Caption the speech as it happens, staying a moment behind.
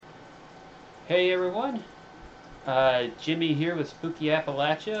Hey everyone, Jimmy here with Spooky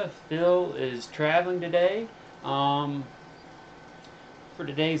Appalachia. Phil is traveling today. Um, for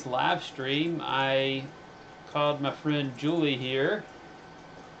today's live stream, I called my friend Julie here.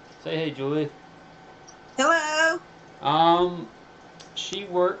 Say hey, Julie. Hello. Um, she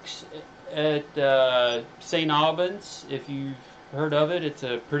works at St. Albans. If you've heard of it, it's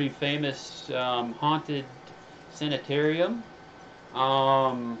a pretty famous haunted sanitarium.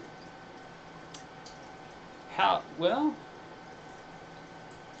 Um, how well?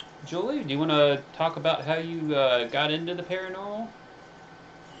 Julie, do you want to talk about how you got into the paranormal?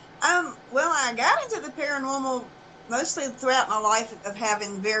 Well, I got into the paranormal mostly throughout my life of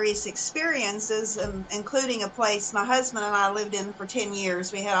having various experiences, including a place my husband and I lived in for 10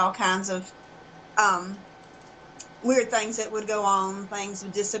 years. We had all kinds of um, weird things that would go on. Things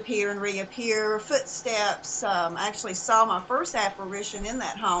would disappear and reappear, footsteps. I actually saw my first apparition in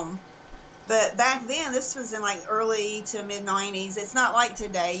that home. But back then, this was in like early to mid 90s. It's not like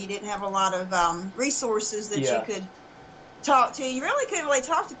today. You didn't have a lot of resources that you Yeah. could talk to. You really couldn't really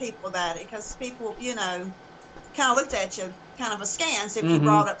talk to people about it because people, kind of looked at you kind of askance if you Mm-hmm.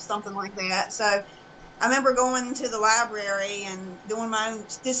 brought up something like that. So I remember going to the library and doing my own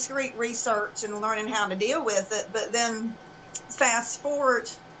discreet research and learning how to deal with it. But then fast forward,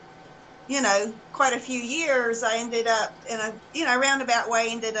 quite a few years, I ended up in a, roundabout way,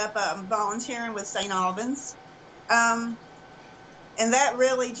 ended up volunteering with St. Albans. Um, and that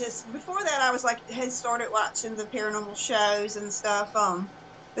really just before that I was like had started watching the paranormal shows and stuff,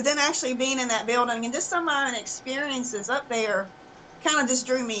 but then actually being in that building and just some of my own experiences up there kind of just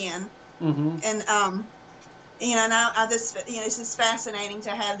drew me in. Mm-hmm. And now I just, it's just fascinating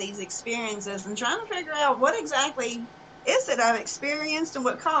to have these experiences and trying to figure out what exactly is it I've experienced and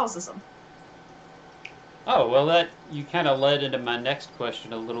what causes them. Oh, well, that you kind of led into my next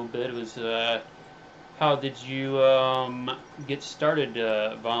question a little bit. It was how did you get started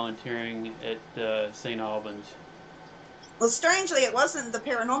volunteering at St. Albans? Well, strangely, it wasn't the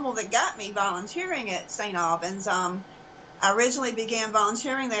paranormal that got me volunteering at St. Albans. I originally began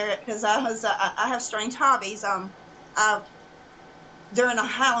volunteering there because I have strange hobbies. I, during the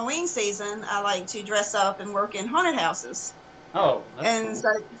Halloween season, I like to dress up and work in haunted houses, Oh, that's and cool.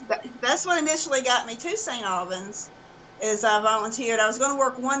 so that's what initially got me to St. Albans. Is I volunteered. I was going to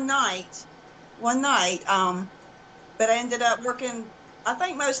work one night, but I ended up working. I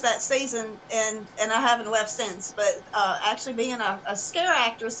think most of that season, and I haven't left since. But actually, being a scare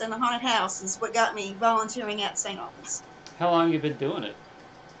actress in a haunted house is what got me volunteering at St. Albans. How long you been doing it?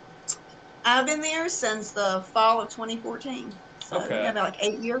 I've been there since the fall of 2014. So yeah, Okay. about like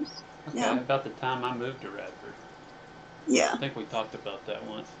 8 years. Okay, Yeah. about the time I moved to Radford. I Yeah. think we talked about that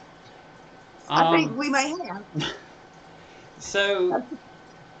once. I think Um, we may have. so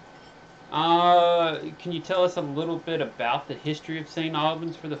can you tell us a little bit about the history of St.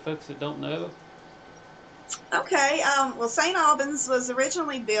 Albans for the folks that don't know? Okay. Well, St. Albans was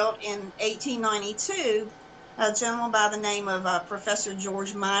originally built in 1892. A gentleman by the name of Professor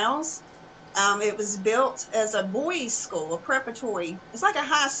George Miles. It was built as a boys' school, a preparatory. It's like a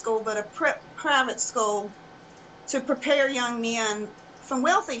high school, but a private school to prepare young men from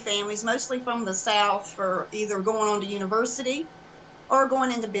wealthy families, mostly from the South, for either going on to university or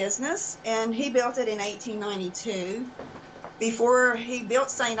going into business. And he built it in 1892. Before he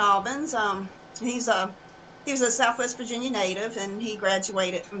built St. Albans, he's a he was a Southwest Virginia native, and he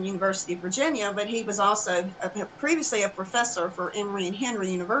graduated from the University of Virginia. But he was also previously a professor for Emory and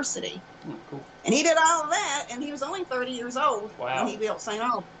Henry University, Oh, cool. and he did all of that. And he was only 30 years old when Wow. he built St.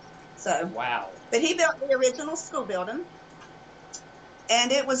 Albans. So, Wow. but he built the original school building,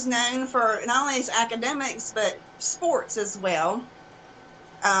 and it was known for not only its academics but sports as well.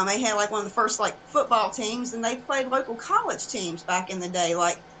 They had like one of the first like football teams, and they played local college teams back in the day,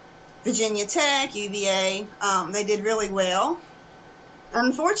 like Virginia Tech, UVA. They did really well.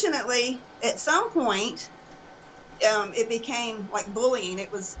 Unfortunately, at some point, it became like bullying.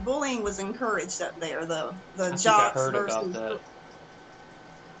 Bullying was encouraged up there. The I think I jocks heard about versus that.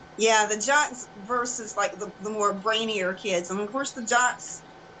 the jocks versus like the more brainier kids, and of course the jocks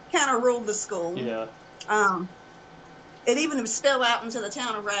kind of ruled the school. Yeah. Um, it even would spill out into the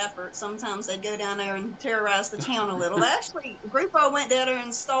town of Radford. Sometimes they'd go down there and terrorize the town a little. Actually, Grupo went down there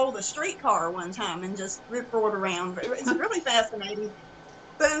and stole the streetcar one time and just rip-roared around. It's really fascinating.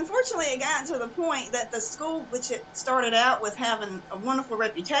 But unfortunately, it got to the point that the school, which it started out with having a wonderful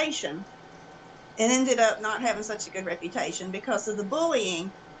reputation, and ended up not having such a good reputation because of the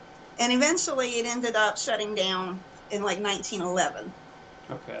bullying. And eventually, it ended up shutting down in like 1911.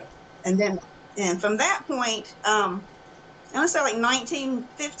 Okay. And then, and from that point, I want to say like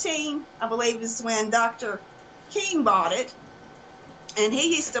 1915, I believe, is when Dr. King bought it. And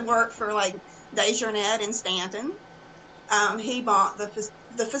he used to work for like Desjardins in Stanton. He bought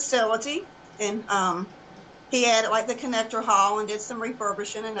the facility, and he added like the connector hall and did some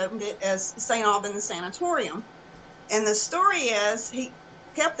refurbishing and opened it as St. Albans Sanatorium. And the story is he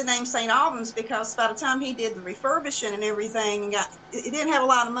kept the name St. Albans because by the time he did the refurbishing and everything, and it didn't have a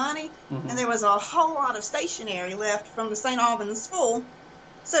lot of money, Mm-hmm. and there was a whole lot of stationery left from the St. Albans school.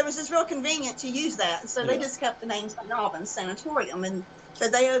 So it was just real convenient to use that. And so they Yeah. just kept the name St. Albans Sanatorium. And so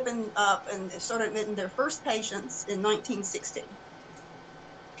they opened up and started admitting their first patients in 1960.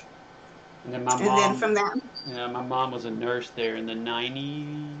 And then And then from that, my mom was a nurse there in the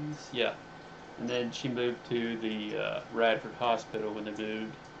 90s. Yeah. And then she moved to the Radford Hospital when they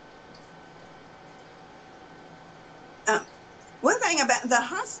moved. one thing about the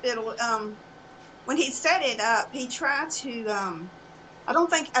hospital, when he set it up, he tried to,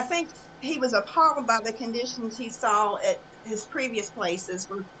 I think he was appalled by the conditions he saw at his previous places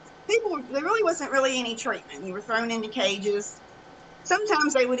where there really wasn't really any treatment. You were thrown into cages.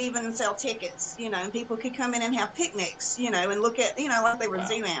 Sometimes they would even sell tickets, and people could come in and have picnics, and look at, like they were Wow.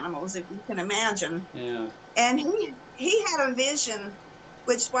 zoo animals, if you can imagine. Yeah. And he had a vision,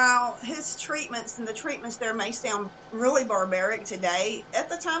 which while his treatments and the treatments there may sound really barbaric today, at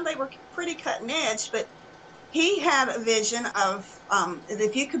the time they were pretty cutting edge, but he had a vision of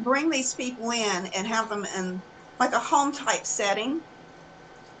if you could bring these people in and have them in like a home type setting,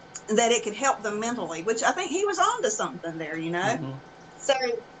 that it could help them mentally, which I think he was onto something there, Mm-hmm. So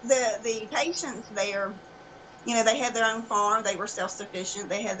the patients there, they had their own farm, they were self-sufficient,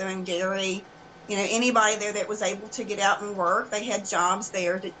 they had their own dairy. Anybody there that was able to get out and work, they had jobs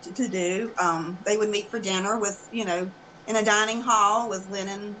there to do. They would meet for dinner with, in a dining hall with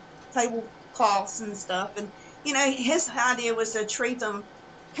linen tablecloths and stuff. And, his idea was to treat them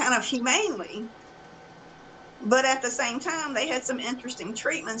kind of humanely. But at the same time, they had some interesting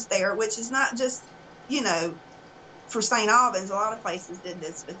treatments there, which is not just, you know, for St. Albans. A lot of places did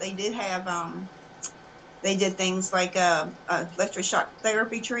this, but they did have, they did things like electroshock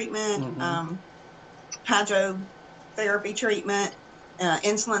therapy treatment, Mm-hmm. hydrotherapy treatment,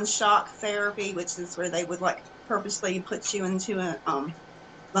 insulin shock therapy, which is where they would like purposely put you into a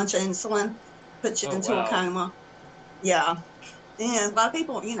bunch of insulin, put you Oh into a wow. coma. Yeah. And a lot of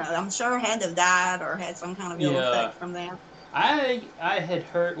people, I'm sure had to have died or had some kind of ill Yeah. effect from that. I had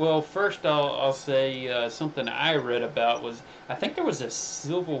heard. Well, first I'll say something I read about was I think there was a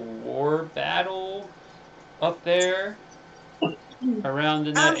Civil War battle up there around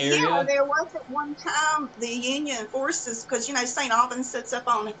in that Yeah, area. there was at one time the Union forces, because St. Albans sits up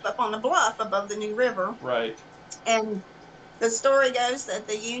on the bluff above the New River, Right. and the story goes that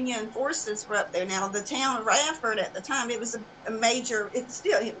the Union forces were up there. Now, the town of Radford at the time, it was a major. It's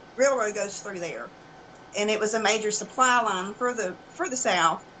still railroad goes through there, and it was a major supply line for the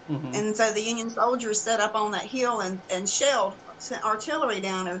South. Mm-hmm. And so the Union soldiers set up on that hill and shelled, sent artillery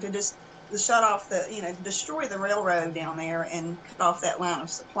down there to shut off destroy the railroad down there and cut off that line of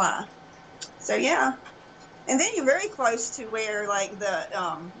supply. So yeah, and then you're very close to where like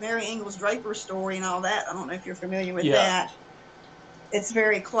the Mary Ingalls Draper story and all that. I don't know if you're familiar with Yeah. that. It's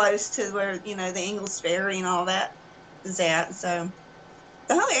very close to where the Ingalls Ferry and all that is at. So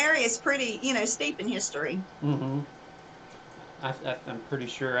the whole area is pretty steep in history. Mm-hmm. I'm pretty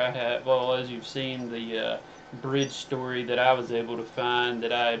sure I had. Well, as you've seen the bridge story that I was able to find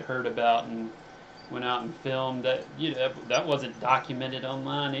that I had heard about and went out and filmed that that wasn't documented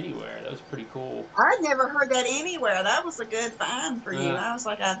online anywhere. That was pretty cool. I'd never heard that anywhere. That was a good find for you. Uh, I was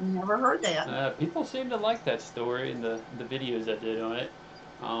like, I've never heard that. People seem to like that story and the videos I did on it.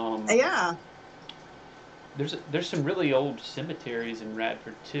 Um, Yeah. there's some really old cemeteries in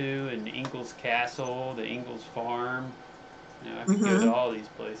Radford too, and Ingalls Castle, the Ingalls Farm. I could go to Mm-hmm. all these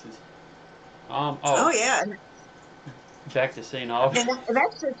places. Oh Oh, yeah. back to St. Albans. And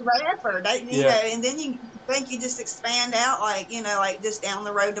that's just Radford. Yeah, And then you think you just expand out like just down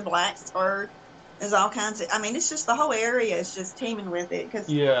the road to Blacksburg. There's all kinds of. I mean, it's just the whole area is just teeming with it because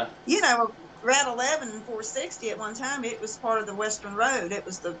yeah. Route 11 and 460 at one time it was part of the Western Road. It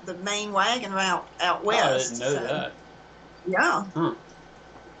was the main wagon route out Oh, I didn't west. know So that. yeah, Huh.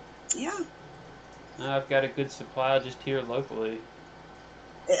 yeah. I've got a good supply just here locally.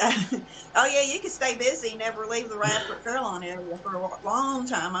 Oh yeah, you could stay busy, never leave the Radford Carolina area for a long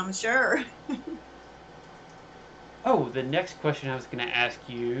time, I'm sure. Oh, the next question I was going to ask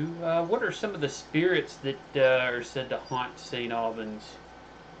you: what are some of the spirits that are said to haunt St. Albans?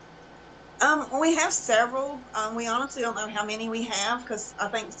 We have several. We honestly don't know how many we have because I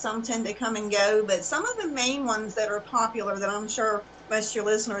think some tend to come and go. But some of the main ones that are popular that I'm sure most of your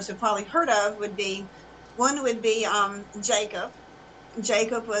listeners have probably heard of would be one would be Jacob.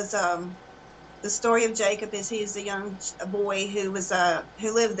 Jacob was the story of Jacob is he's a young boy who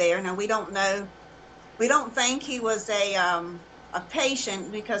lived there. Now we don't know. We don't think he was a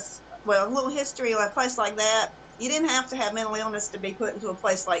patient because well, a little history of a place like that. You didn't have to have mental illness to be put into a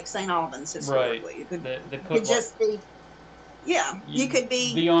place like St. Albans Right. historically. They You put could like just be, yeah, you could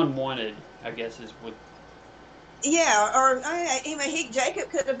be, be unwanted, I guess is what. yeah, or even Jacob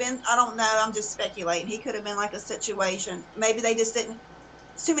could have been, I don't know, I'm just speculating. He could have been like a situation. Maybe they just didn't,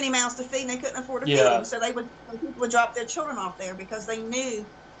 it's too many mouths to feed and they couldn't afford to feed Yeah. him. So people would drop their children off there because they knew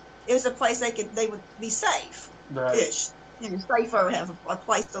it was a place they would be safe Right. ish. Safer, have a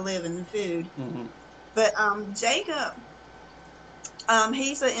place to live and food. Mm-hmm. But Jacob,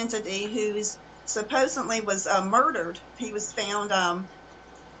 he's an entity who's supposedly was murdered. He was found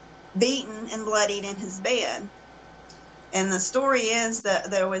beaten and bloodied in his bed. And the story is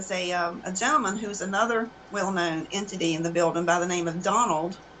that there was a gentleman who's another well-known entity in the building by the name of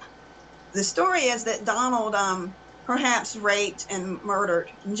Donald. The story is that Donald perhaps raped and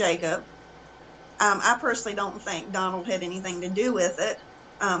murdered Jacob. I personally don't think Donald had anything to do with it,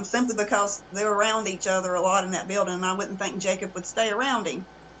 simply because they're around each other a lot in that building, and I wouldn't think Jacob would stay around him.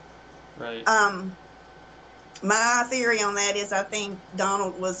 Right. My theory on that is I think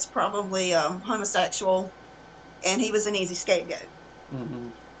Donald was probably homosexual, and he was an easy scapegoat. Mm-hmm.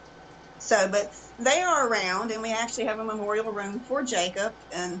 So, but they are around, and we actually have a memorial room for Jacob,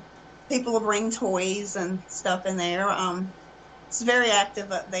 and people will bring toys and stuff in there. It's very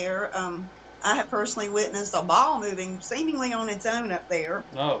active up there. I have personally witnessed a ball moving seemingly on its own up there.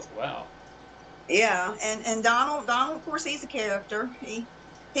 Oh wow. Yeah, and Donald, of course, he's a character.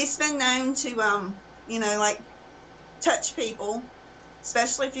 He's been known to like touch people,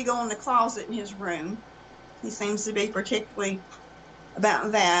 especially if you go in the closet in his room. He seems to be particularly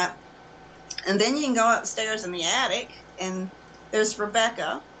about that. And then you can go upstairs in the attic, and there's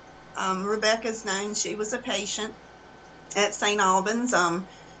Rebecca. Rebecca's known, she was a patient at St. Albans.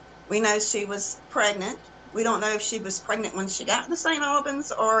 We know she was pregnant. We don't know if she was pregnant when she got to St.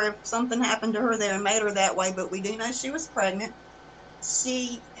 Albans or if something happened to her there and made her that way, but we do know she was pregnant.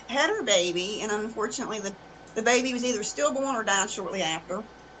 She had her baby, and unfortunately the baby was either stillborn or died shortly after.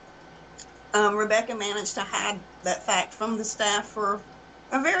 Rebecca managed to hide that fact from the staff for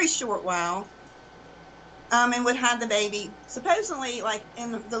a very short while, and would hide the baby supposedly like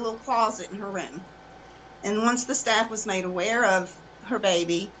in the little closet in her room. And once the staff was made aware of her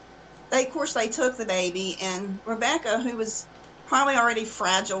baby, they took the baby, and Rebecca, who was probably already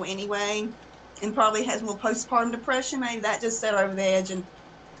fragile anyway, and probably has more postpartum depression, maybe that just set her over the edge. And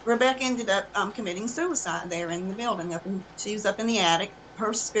Rebecca ended up committing suicide there in the building. She was up in the attic.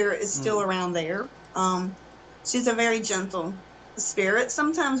 Her spirit is still around there. She's a very gentle spirit,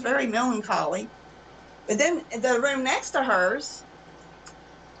 sometimes very melancholy. But then the room next to hers,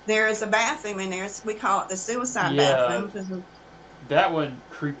 there is a bathroom in there. We call it the suicide bathroom. That one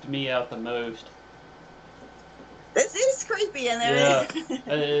creeped me out the most. This is creepy in there.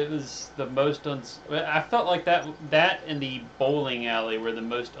 Yeah, it was the most I felt like that and the bowling alley were the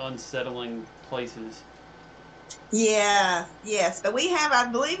most unsettling places. Yeah, yes, but we have,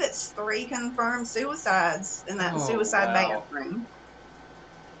 I believe it's 3 confirmed suicides in that suicide bathroom.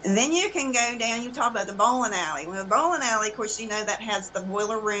 And then you can go down, you talk about the bowling alley. Well, the bowling alley, of course, that has the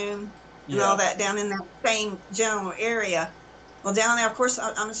boiler room and all that down in that same general area. Well, down there, of course,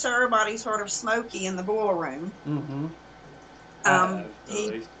 I'm sure everybody's heard of Smokey in the boiler room. Mm-hmm.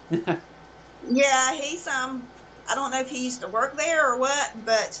 Yeah, he's I don't know if he used to work there or what,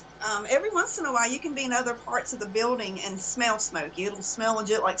 but every once in a while you can be in other parts of the building and smell smoky. It'll smell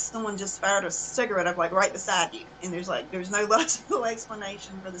legit like someone just fired a cigarette up like right beside you, and there's no logical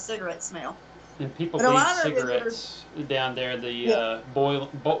explanation for the cigarette smell. And people leave cigarettes down there. The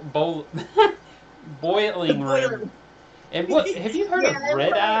boiling room. And what have you heard of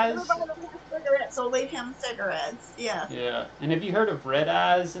red eyes? Cigarettes, so leave him cigarettes. Yeah. Yeah. And have you heard of red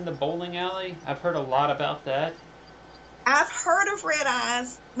eyes in the bowling alley? I've heard a lot about that. I've heard of red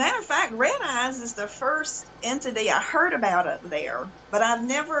eyes. Matter of fact, red eyes is the first entity I heard about up there, but I've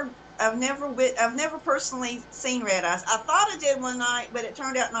never personally seen red eyes. I thought I did one night, but it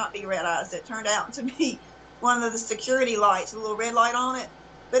turned out not to be red eyes. It turned out to be one of the security lights, a little red light on it.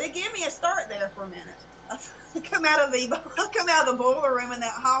 But it gave me a start there for a minute. I come out of the boiler room in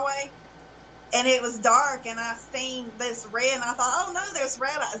that hallway, and it was dark, and I seen this red, and I thought, oh no, there's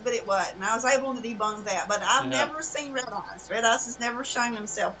red eyes, but it wasn't. I was able to debunk that, but I've Yeah. never seen red eyes. Red eyes has never shown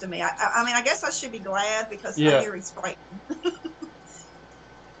himself to me. I mean, I guess I should be glad because I Yeah. hear he's frightening.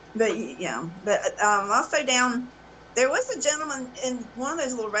 But yeah, but also down there was a gentleman in one of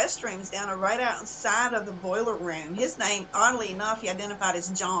those little restrooms down right outside of the boiler room. His name, oddly enough, he identified as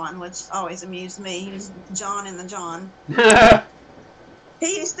John, which always amused me. He was John in the John.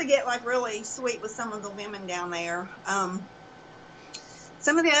 He used to get like really sweet with some of the women down there.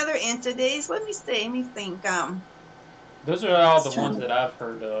 Some of the other entities, let me see, let me think. Those are all the ones that I've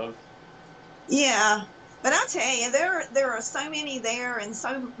heard of. Yeah, but I tell you, there are so many there, and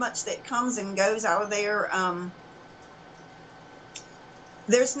so much that comes and goes out of there.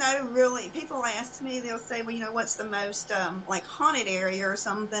 There's no really, people ask me, they'll say, well, you know, what's the most like haunted area or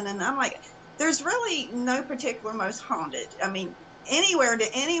something, and I'm like, there's really no particular most haunted. I mean, anywhere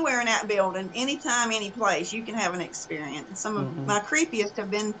in that building, anytime, any place, you can have an experience. Some of my creepiest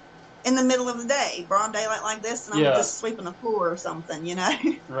have been in the middle of the day, broad daylight like this, and I'm just sweeping the floor or something, you know.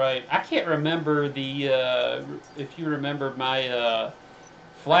 Right. I can't remember if you remember, my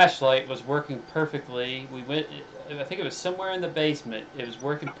flashlight was working perfectly. We went, I think it was somewhere in the basement. It was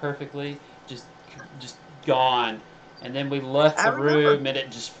working perfectly, just gone. And then we left the room, and it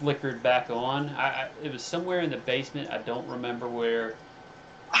just flickered back on. It was somewhere in the basement. I don't remember where.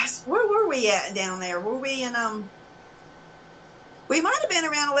 Where were we at down there? Were we in we might have been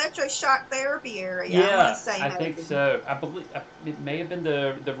around electroshock therapy area. Yeah, I want to say I think so. I believe it may have been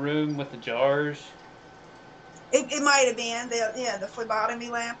the room with the jars. It might have been the phlebotomy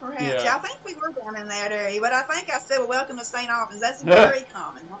lab, perhaps. Yeah, I think we were down in that area, but I think I said, well, welcome to St. Albans. That's very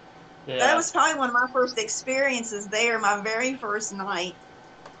common. Yeah. That was probably one of my first experiences there, my very first night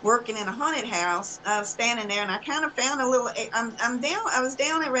working in a haunted house. I was standing there, and I kind of found a little, I was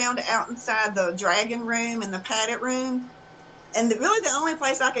down around out inside the dragon room and the padded room, and really the only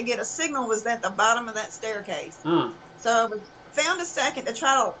place I could get a signal was at the bottom of that staircase. So I found a second to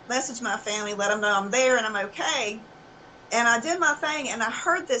try to message my family, let them know I'm there and I'm okay. And I did my thing, and I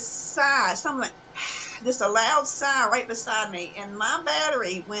heard this sigh, something like, just a loud sigh right beside me. And my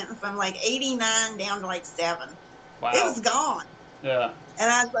battery went from like 89 down to like 7. Wow. It was gone. Yeah.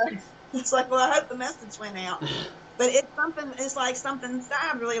 And I was like, it's like, well, I hope the message went out. But it's like something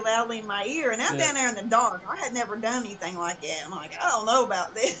sighed really loudly in my ear. And I'm down there in the dark. I had never done anything like that. I'm like, I don't know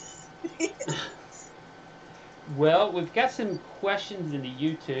about this. Well, we've got some questions in the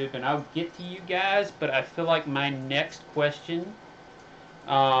YouTube, and I'll get to you guys, but I feel like my next question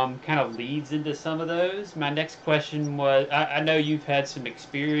kind of leads into some of those. My next question was, I know you've had some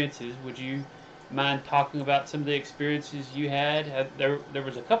experiences. Would you mind talking about some of the experiences you had? There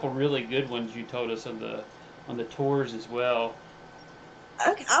was a couple really good ones you told us on the tours as well.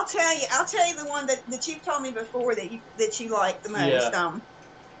 Okay, I'll tell you the one that you've told me before that you liked the most. Yeah.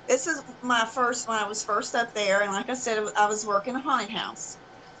 This is my first, when I was first up there, and like I said, I was working a haunted house.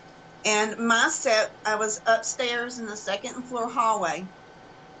 And I was upstairs in the second floor hallway.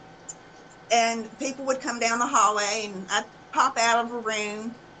 And people would come down the hallway, and I'd pop out of a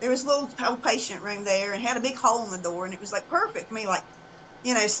room. There was a little patient room there, and had a big hole in the door, and it was like perfect for me, like,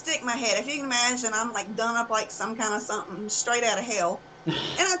 you know, stick my head. If you can imagine, I'm like done up like some kind of something straight out of hell. And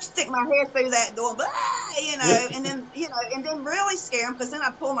I'd stick my head through that door, blah, you know, and then really scare them, because then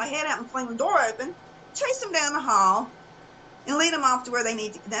I'd pull my head out and fling the door open, chase them down the hall, and lead them off to where they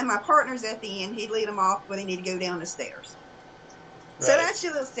need to. Then my partner's at the end. He'd lead them off where they need to go down the stairs. Right. So that's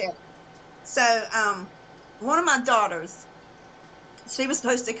your little step. So one of my daughters, she was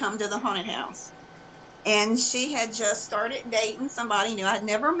supposed to come to the haunted house. And she had just started dating somebody new. I'd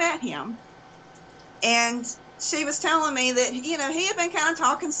never met him. And she was telling me that, you know, he had been kind of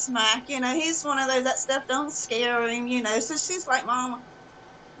talking smack. You know, he's one of those, that stuff don't scare him, you know. So she's like, Mama,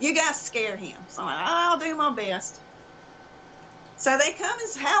 you guys scare him. So I'm like, I'll do my best. So they come,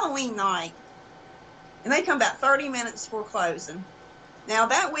 it's Halloween night. And they come about 30 minutes before closing. Now,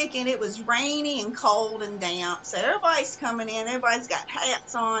 that weekend, it was rainy and cold and damp. So everybody's coming in. Everybody's got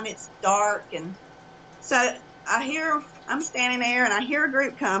hats on. It's dark. And so I'm standing there, and I hear a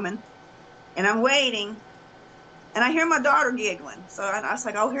group coming. And I'm waiting. And I hear my daughter giggling. So I was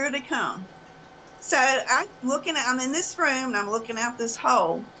like, oh, here they come. So I'm in this room, and I'm looking out this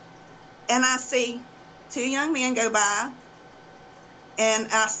hole. And I see 2 young men go by. And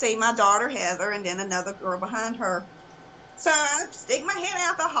I see my daughter, Heather, and then another girl behind her. So I stick my head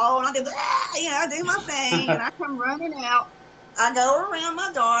out the hole, and I do, I do my thing, and I come running out. I go around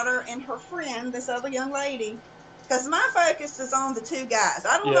my daughter and her friend, this other young lady, because my focus is on the two guys.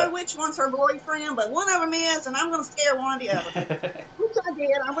 I don't Yeah. know which one's her boyfriend, but one of them is, and I'm going to scare one of the other. Which I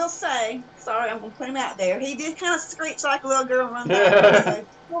did. I will say, sorry, I'm going to put him out there. He did kind of screech like a little girl and run back.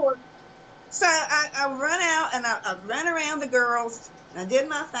 So I run out and I run around the girls. And I did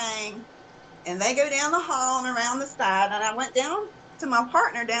my thing, and they go down the hall and around the side. And I went down to my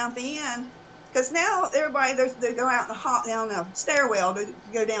partner down at the end, because now everybody they go out in the hall down the stairwell to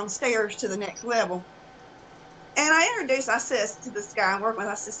go downstairs to the next level. And I introduced, I says to this guy I'm working with,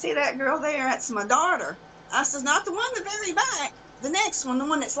 I said, see that girl there? That's my daughter. I says, not the one in the very back, the next one, the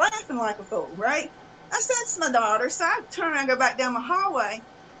one that's laughing like a fool, right? I said, it's my daughter. So I turn around and go back down the hallway.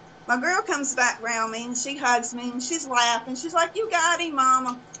 My girl comes back around me and she hugs me and she's laughing. She's like, you got him,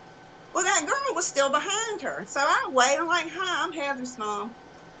 Mama. Well, that girl was still behind her. So I wait. I'm like, hi, I'm Heather's mom.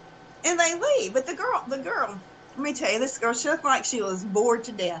 And they leave. But the girl, let me tell you, this girl, she looked like she was bored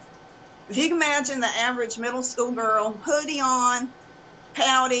to death. If you can imagine the average middle school girl, hoodie on,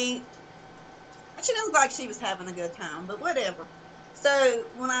 pouty, she didn't look like she was having a good time, but whatever. So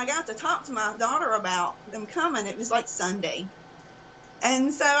when I got to talk to my daughter about them coming, it was like Sunday.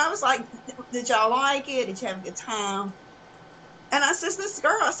 And so I was like, did y'all like it? Did you have a good time? And I says, this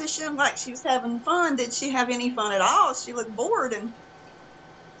girl, I said, she didn't look like she was having fun. Did she have any fun at all? She looked bored. And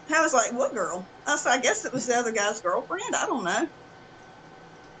I was like, what girl? I said, I guess it was the other guy's girlfriend. I don't know.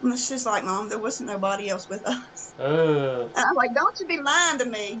 And she's like, Mom, there wasn't nobody else with us. And I'm like, don't you be lying to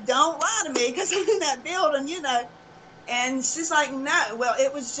me. Don't lie to me, because I'm in that building, you know. And she's like, no, well,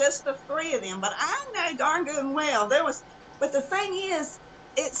 it was just the three of them. But I know darn good and well there was, but the thing is,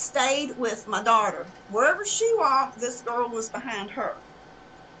 it stayed with my daughter. Wherever she walked, this girl was behind her.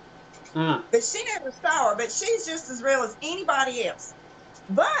 But she never saw her, but she's just as real as anybody else.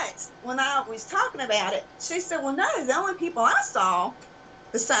 But when I was talking about it, she said, well, no, the only people I saw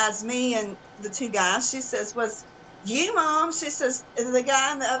besides me and the two guys, she says, was you, Mom. She says, the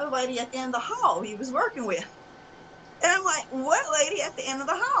guy and the other lady at the end of the hall he was working with. And I'm like, what lady at the end of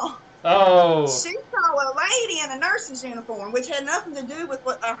the hall? Oh. She saw a lady in a nurse's uniform, which had nothing to do with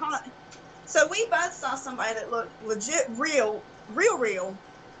what our hunt. So we both saw somebody that looked legit, real,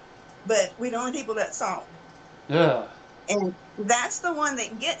 but we're the only people that saw it. Yeah. And that's the one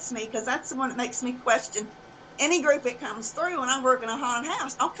that gets me, because that's the one that makes me question any group that comes through when I'm working a haunted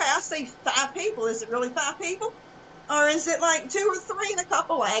house. Okay, I see 5 people. Is it really 5 people? Or is it like 2 or 3 and a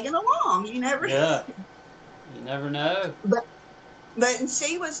couple lagging along? You never know. You never know. But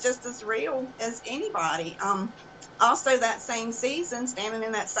she was just as real as anybody. Also that same season, standing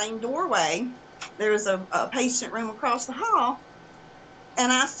in that same doorway, there was a patient room across the hall,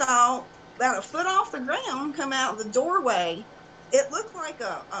 and I saw about a foot off the ground come out the doorway. It looked like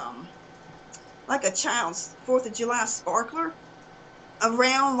a child's 4th of July sparkler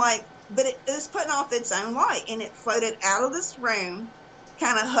around, but it was putting off its own light, and it floated out of this room,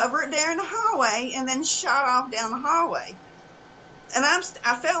 kind of hovered there in the hallway, and then shot off down the hallway. And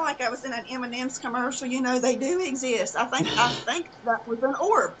I felt like I was in an M&M's commercial. You know, they do exist. I think that was an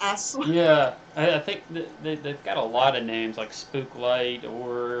orb. I swear. Yeah, I think they've got a lot of names like Spook Light,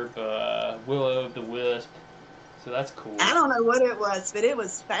 Orb, Willow of the Wisp. So that's cool. I don't know what it was, but it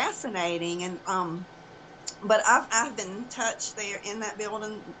was fascinating. And but I've been touched there in that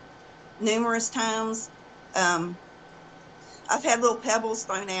building numerous times. I've had little pebbles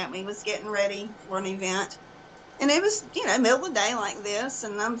thrown at me. Was getting ready for an event. And it was, middle of the day like this,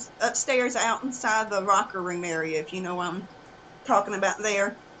 and I'm upstairs out inside the rocker room area, if you know what I'm talking about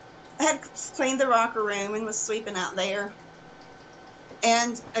there. I had cleaned the rocker room and was sweeping out there.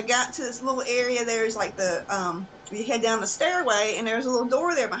 And I got to this little area. There's like you head down the stairway, and there's a little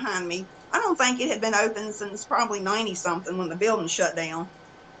door there behind me. I don't think it had been open since probably 90-something when the building shut down.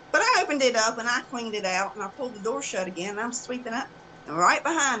 But I opened it up, and I cleaned it out, and I pulled the door shut again, and I'm sweeping up. And right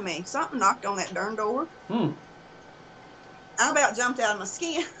behind me, something knocked on that darn door. I about jumped out of my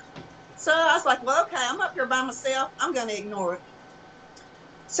skin. So I was like, well, okay, I'm up here by myself. I'm going to ignore it.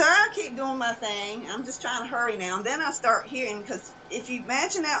 So I keep doing my thing. I'm just trying to hurry now. And then I start hearing, because if you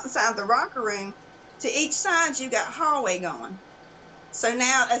imagine out inside the rocker room, to each side, you got hallway going. So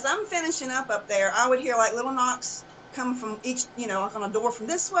now as I'm finishing up there, I would hear like little knocks come from each, like on a door from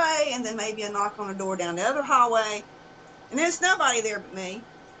this way, and then maybe a knock on a door down the other hallway. And there's nobody there but me.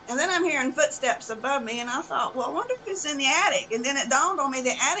 And then I'm hearing footsteps above me, and I thought, well, I wonder if it's in the attic. And then it dawned on me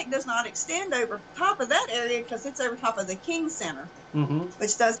the attic does not extend over top of that area, because it's over top of the King Center,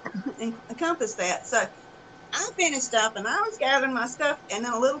 which does encompass that. So I finished up, and I was gathering my stuff, and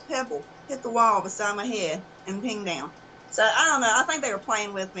then a little pebble hit the wall beside my head and pinged down. So I don't know. I think they were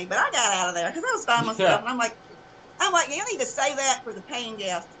playing with me, but I got out of there because I was by myself, and I'm like, you need to say that for the pain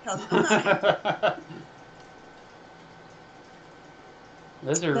gas, because I'm not.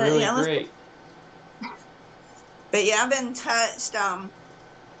 Those are But really yeah, great. I've been touched. Um,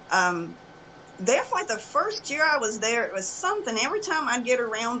 Definitely the first year I was there, it was something. Every time I'd get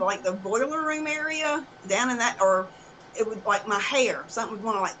around like the boiler room area down in that, or it would like my hair, something would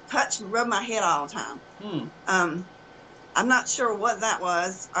want to like touch and rub my head all the time. Hmm. Um, I'm not sure what that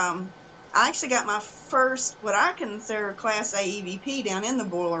was. I actually got my first, what I consider Class A EVP down in the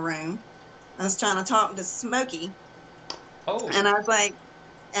boiler room. I was trying to talk to Smokey, Oh. and I was like,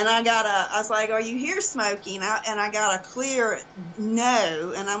 I was like, "Are you here, Smokey?" And I got a clear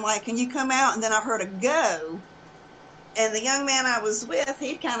no, and I'm like, "Can you come out?" And then I heard a go, and the young man I was with,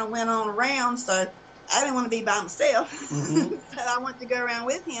 he kind of went on around, so I didn't want to be by myself, Mm-hmm. so I wanted to go around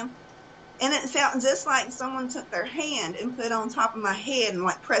with him. And it felt just like someone took their hand and put it on top of my head and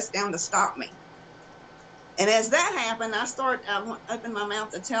like pressed down to stop me. And as that happened, I opened my mouth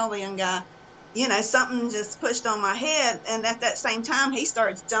to tell the young guy, something just pushed on my head. And at that same time, he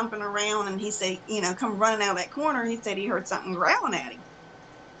starts jumping around and he said, come running out of that corner. He said he heard something growling at him.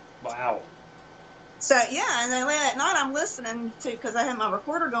 Wow. So, yeah. And then at night, I'm listening to, because I had my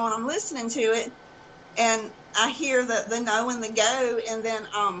recorder going, I'm listening to it. And I hear the no and the go. And then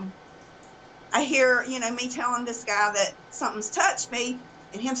I hear, me telling this guy that something's touched me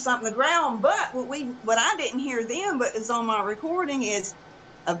and him something to growl. But what I didn't hear then, but is on my recording, is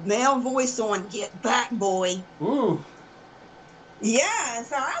a male voice on, "Get back, boy." Ooh. Yeah.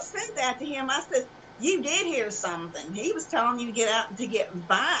 So I said that to him. I said, "You did hear something. He was telling you to get out and to get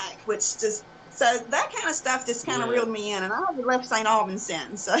back," which just, so that kind of stuff just kind of Yeah. reeled me in. And I haven't left St. Albans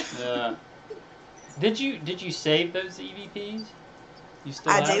since. So Yeah. Did you save those EVPs? You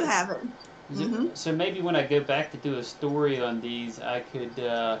still I have do them? have it. Hmm. So maybe when I go back to do a story on these, I could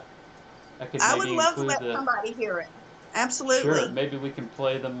I would maybe love to include let the. somebody hear it. Sure, Absolutely. maybe we can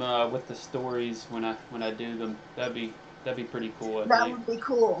play them with the stories when I do them. That'd be pretty cool, I That think. would be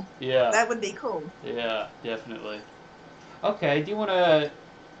cool. Yeah, That would be cool. yeah, definitely. Okay, do you want to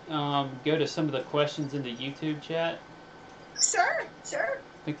go to some of the questions in the YouTube chat? Sure, sure.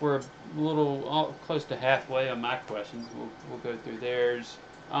 I think we're a little close to halfway on my questions. We'll go through theirs.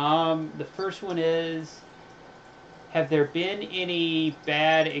 The first one is: have there been any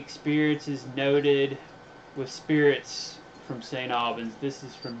bad experiences noted with spirits from St. Albans? This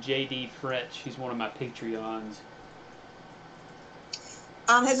is from JD French. He's one of my Patreons.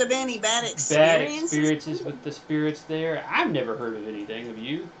 Has there been any bad Bad experiences? experiences with the spirits there? I've never heard of anything. Have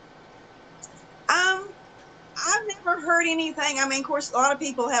you? Um, I've never heard anything. I mean, of course, a lot of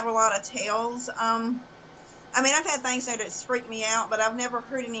people have a lot of tales. I mean, I've had things that's freaked me out, but I've never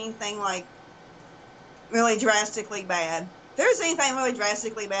heard anything like really drastically bad. If there's anything really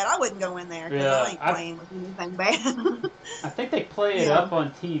drastically bad, I wouldn't go in there because I Yeah, ain't playing with anything bad. I think they play it Yeah, up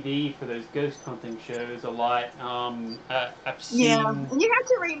on TV for those ghost hunting shows a lot. I've yeah. seen. And you have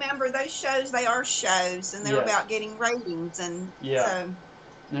to remember those shows, they are shows and they're Yes. about getting ratings. And Yeah. so,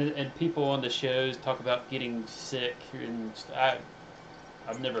 And people on the shows talk about getting sick, and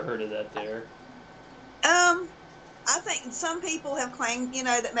I've never heard of that there. um, I think some people have claimed,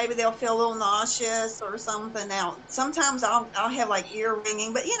 that maybe they'll feel a little nauseous or something. Now, sometimes I'll have like ear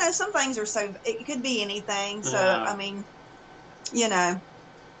ringing, but some things are so, it could be anything. So Uh, I mean, you know,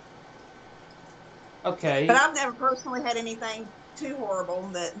 but okay. I've never personally had anything too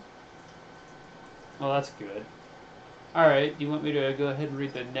horrible. That Well, that's good. All right. Do you want me to go ahead and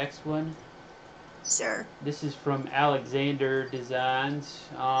read the next one? sure. This is from Alexander Designs.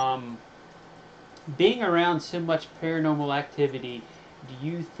 Being around so much paranormal activity, do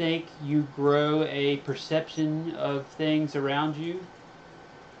you think you grow a perception of things around you?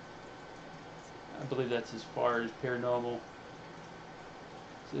 I believe that's as far as paranormal.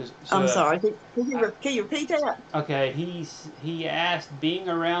 I'm So, sorry. I, Can you repeat that? okay, he asked, being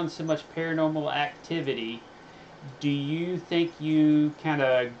around so much paranormal activity, do you think you kind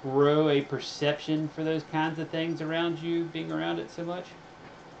of grow a perception for those kinds of things around you, being around it so much?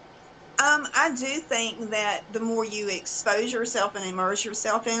 I do think that the more you expose yourself and immerse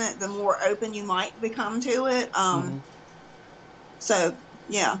yourself in it, the more open you might become to it. Mm-hmm. So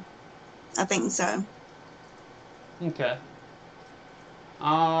yeah, I think so. Okay.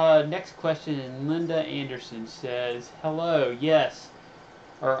 Next question. Linda Anderson says, "Hello. Yes.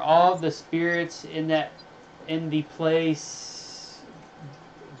 Are all the spirits in the place?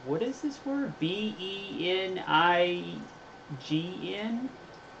 What is this word? Benign?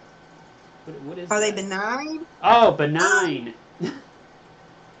 What is Are they that? benign? Oh, Um, benign.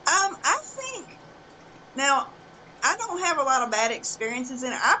 I think now I don't have a lot of bad experiences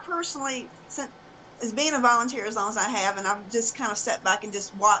in it. I personally, since as being a volunteer as long as I have, and I've just kind of stepped back and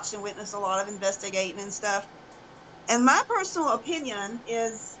just watched and witnessed a lot of investigating and stuff. And my personal opinion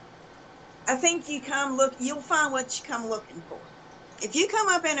is, I think you'll find what you come looking for. If you come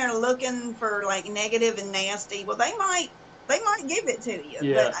up in there looking for like negative and nasty, well, they might give it to you.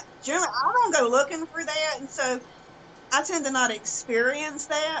 But Yeah. generally, I don't go looking for that, and so I tend to not experience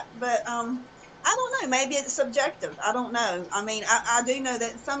that. But I don't know. Maybe it's subjective. I don't know. I mean, I do know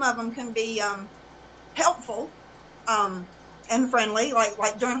that some of them can be helpful um, and friendly. Like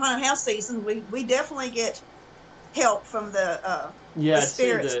during haunted house season, we definitely get help from the Yeah, I'd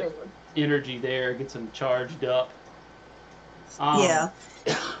say spirits the there. energy there gets them charged up. Um, Yeah.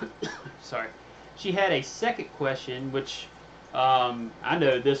 sorry. She had a second question, which I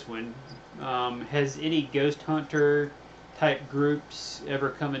know this one. Has any ghost hunter type groups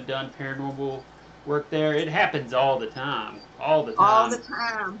ever come and done paranormal work there? It happens all the time. All the All the time.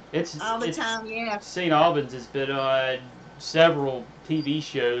 time. It's All the it's time, yeah. St. Albans has been on several TV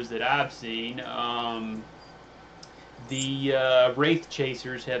shows that I've seen. The Wraith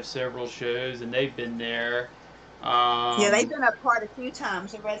Chasers have several shows, and they've been there. Yeah, they've Um, been up quite a few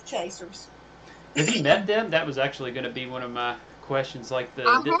times, the Red Chasers. have you met them? That was actually going to be one of my questions. Like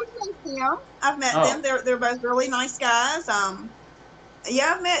I have met them. I've met oh, them. They're both really nice guys.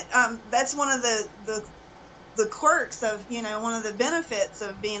 Yeah, I've met. That's one of the quirks of, one of the benefits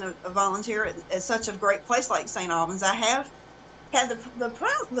of being a volunteer at such a great place like St. Albans. I have had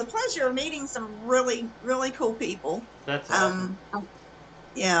the pleasure of meeting some really really cool people. that's awesome. Um,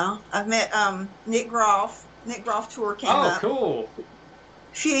 yeah, I've met Nick Groff. Nick Groff tour came Oh, up cool.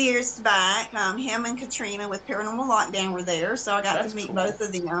 a few years back. Him and Katrina with Paranormal Lockdown were there, so I got to That's meet cool. both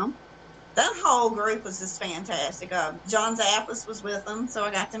of them. That whole group was just fantastic. John Zappas was with them, so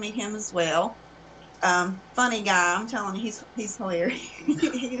I got to meet him as well. Funny guy, I'm telling you, he's hilarious.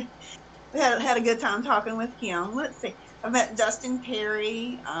 We had a good time talking with him. Let's see. I met Dustin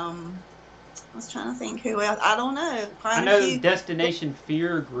Perry. I was trying to think who else. I don't know. I Quite a know few. Destination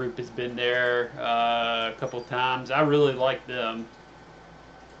Fear Group has been there a couple times. I really like them.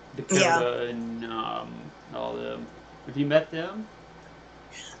 Yeah. Dakota and all them. Have you met them?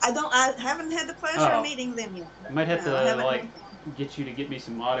 I haven't had the pleasure of Oh, meeting them yet. I might have No, I to haven't like met them. get you to get me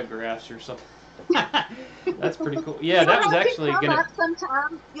some autographs or something. That's pretty cool. Yeah, You'll that was have to actually come gonna. up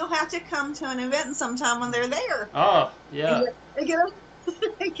sometime. You'll have to come to an event sometime when they're there Oh, and yeah.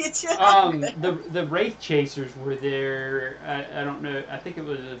 get you autograph. The Wraith Chasers were there. I don't know. I think it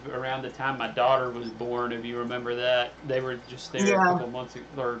was around the time my daughter was born. If you remember that, they were just there a Yeah. couple months ago,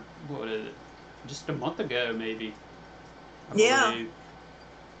 or what is it? Just a month ago, maybe. I Yeah. believe.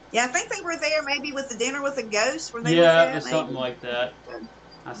 Yeah, I think they were there maybe with the Dinner with the Ghost where they was Yeah, it at was something maybe. like that.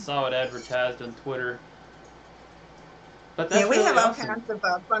 I saw it advertised on Twitter. But Yeah, that's we have really all awesome. kinds of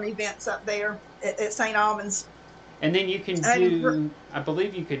fun events up there at St. Albans. And then you can And do, I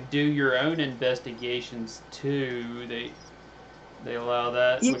believe you could do your own investigations too. They allow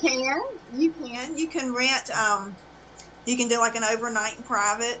that, you which can, you can rent. You can do like an overnight in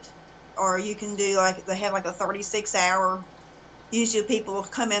private, or you can do like they have like a 36-hour. Usually people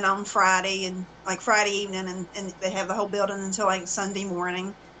come in on Friday and like Friday evening, and they have the whole building until like Sunday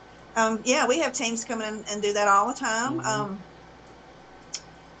morning. Yeah, we have teams come in and do that all the time. hmm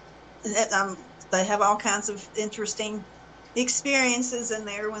That, they have all kinds of interesting experiences in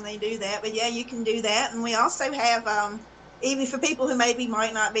there when they do that. But yeah, you can do that. And we also have, even for people who maybe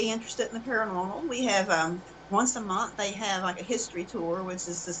might not be interested in the paranormal, we have once a month they have like a history tour, which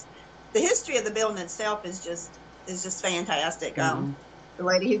is just the history of the building itself is just fantastic. hmm The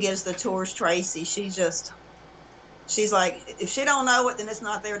lady who gives the tours, Tracy, she's like, if she don't know it, then it's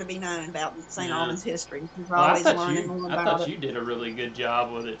not there to be known about St. Yeah. Albans history. She's Well, always learning more I about thought it. you did a really good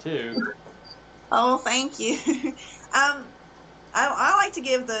job with it too. Oh, thank you. um, I like to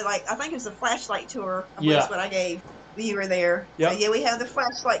give I think it was the flashlight tour, I believe is Yeah. what I gave. You were there. So Yep. yeah, we have the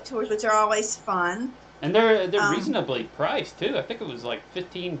flashlight tours, which are always fun. And they're Um, reasonably priced too. I think it was like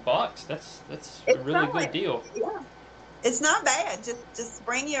 $15. That's a it's really not good like, deal. yeah, it's not bad. Just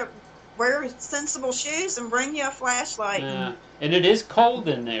wear sensible shoes and bring you a flashlight. And Yeah. And it is cold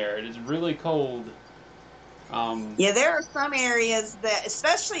in there. It is really cold. yeah, there are some areas that,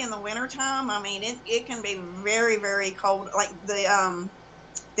 especially in the wintertime, I mean, it can be very, very cold. Like the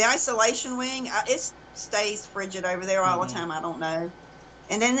isolation wing, it stays frigid over there all the hmm time. I don't know.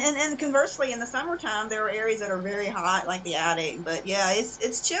 And then, and conversely, in the summertime, there are areas that are very hot, like the attic. But yeah,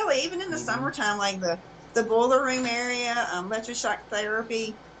 it's chilly even in the hmm summertime. Like the boiler room area, electroshock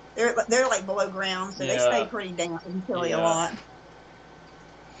therapy, they're like below ground, so they stay Yeah. pretty damp and chilly a Yeah. lot.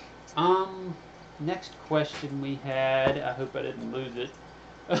 Um. Next question we had. I hope I didn't lose it.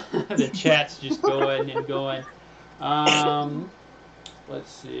 The chat's just going and going. Um.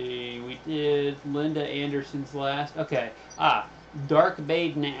 Let's see. We did Linda Anderson's last. Okay. Dark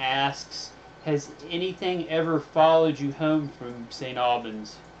Maiden asks, has anything ever followed you home from St.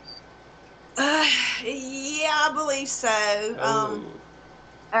 Albans? Yeah, I believe so. Oh.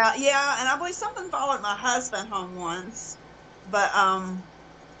 Yeah, and I believe something followed my husband home once, but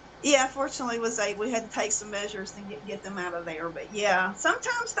yeah, fortunately we had to take some measures and get them out of there. But yeah,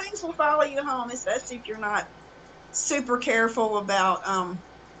 sometimes things will follow you home, especially if you're not super careful about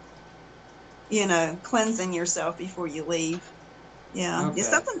cleansing yourself before you leave. Yeah, yeah, Okay.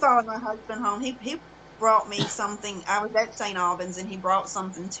 something followed my husband home. He brought me something. I was at St. Albans and he brought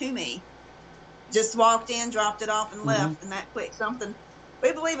something to me. Just walked in, dropped it off, and Mm-hmm. left. And that quick something,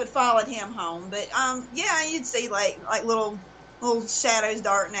 we believe it followed him home. But yeah, you'd see like little shadows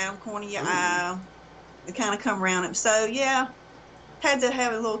darting out of the corner of your Ooh. eye. They kind of come around him. So yeah, had to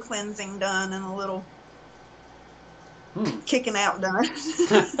have a little cleansing done and a little Hmm. kicking out done.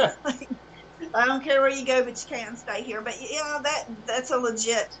 Like, I don't care where you go, but you can't stay here. But that's a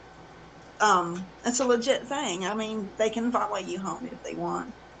legit thing. I mean, they can follow you home if they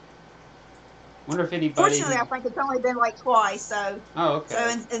want. Wonder if anybody Fortunately, has. I think it's only been like twice. Oh, So okay.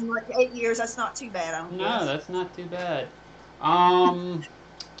 in like 8 years, that's not too bad, I don't No, guess. that's not too bad. Um,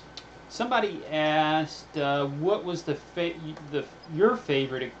 Somebody asked, what was your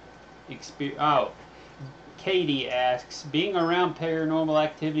favorite experience? Oh, Katie asks, being around paranormal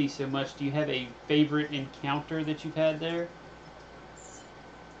activity so much, do you have a favorite encounter that you've had there?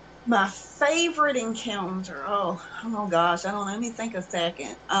 My favorite encounter. Oh gosh, I don't know. Let me think a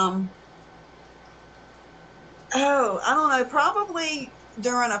second. I don't know. Probably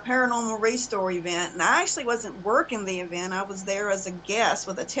during a paranormal restore event, and I actually wasn't working the event. I was there as a guest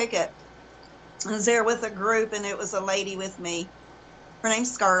with a ticket. I was there with a group, and it was a lady with me. Her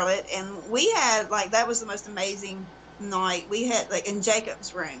name's Scarlett, and we had like that was the most amazing night. We had like in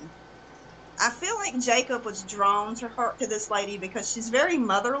Jacob's room. I feel like Jacob was drawn to this lady because she's very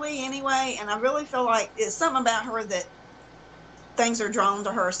motherly anyway, and I really feel like it's something about her that things are drawn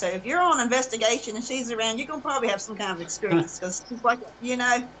to her. So if you're on investigation and she's around, you're gonna probably have some kind of experience because she's like.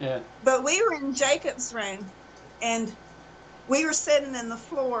 Yeah. But we were in Jacob's room, and we were sitting in the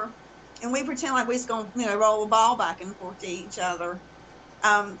floor, and we pretend like we was gonna roll a ball back and forth to each other.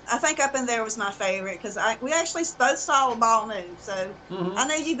 I think up in there was my favorite because we actually both saw a ball move. So Mm-hmm. I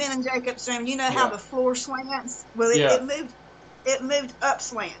know you've been in Jacob's room. You know how Yeah. the floor slants. Well, Yeah. it moved up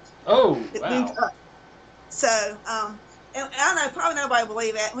slant. Oh, It moved wow. up. So and I know probably nobody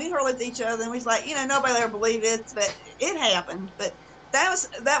believed that. And we heard looked at each other and we was like, nobody ever believed it, but it happened. But that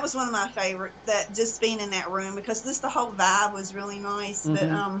was one of my favorite. That just being in that room because the whole vibe was really nice. But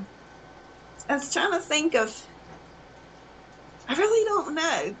Mm-hmm. I was trying to think of. I really don't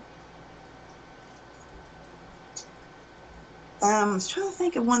know. I was trying to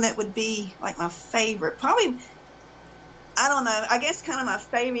think of one that would be like my favorite. Probably, I don't know. I guess kind of my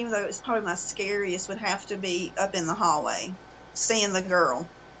favorite, even though it's probably my scariest, would have to be up in the hallway, seeing the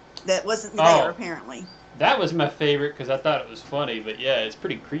girl that wasn't there Oh, apparently. that was my favorite because I thought it was funny, but yeah, it's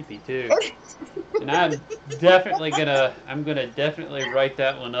pretty creepy too. And I'm gonna definitely write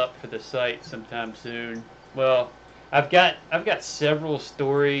that one up for the site sometime soon. Well, I've got several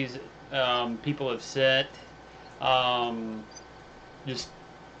stories people have sent. Um, just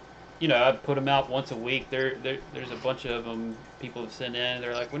I put them out once a week. There's a bunch of them people have sent in.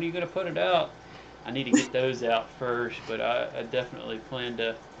 They're like, when are you gonna put it out? I need to get those out first, but I definitely plan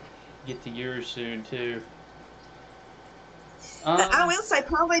to get to yours soon too. I Um, will say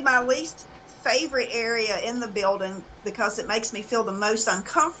probably my least favorite area in the building because it makes me feel the most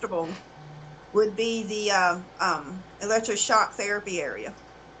uncomfortable would be the electroshock therapy area.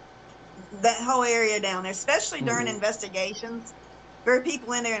 That whole area down there, especially during mhm. investigations. There are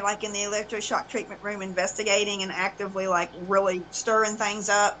people in there, like in the electroshock treatment room, investigating and actively, like, really stirring things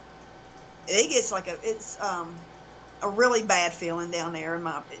up. It gets like a really bad feeling down there.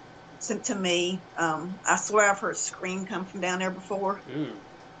 To me, I swear I've heard scream come from down there before. Ooh.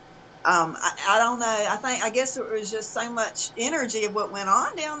 I don't know. I guess there was just so much energy of what went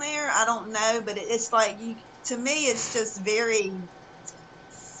on down there. I don't know, but it's like to me, it's just very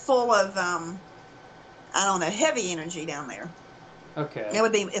full of I don't know, heavy energy down there. Okay. That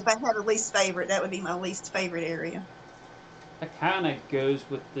would be if I had a least favorite. That would be my least favorite area. That kind of goes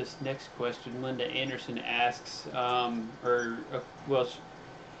with this next question. Linda Anderson asks, well,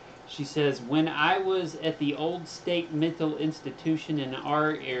 she says, when I was at the old state mental institution in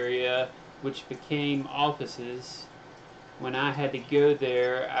our area, which became offices, when I had to go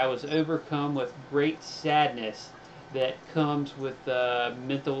there, I was overcome with great sadness that comes with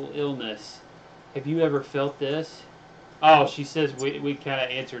mental illness. Have you ever felt this? Oh, she says we kind of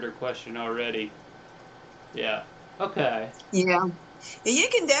answered her question already. Yeah. Okay. Yeah. You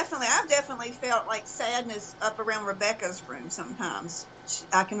can definitely, I've definitely felt like sadness up around Rebecca's room sometimes.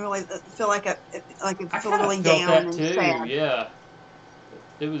 I can really feel like I I feel kind of really felt down that and too. sad. Yeah.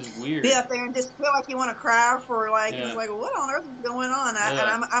 It was Be weird. up there and just feel like you want to cry for like, it's Yeah. like, what on earth is going on? And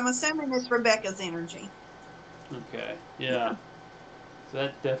Yeah. I'm assuming it's Rebecca's energy. Okay. Yeah. Yeah. So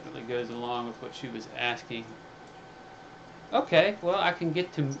that definitely goes along with what she was asking. Okay, well, I can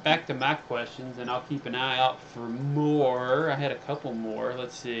get to back to my questions, and I'll keep an eye out for more. I had a couple more.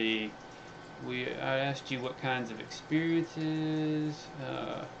 Let's see. I asked you what kinds of experiences.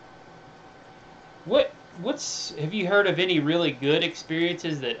 What what's have you heard of any really good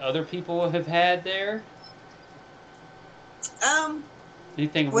experiences that other people have had there? Um,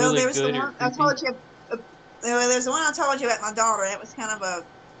 Anything well, really there was the good or one I creepy? told you, there's the one I told you about my daughter. That was kind of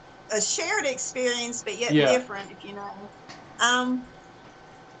a shared experience, but yet Yeah. different, if you know. Um,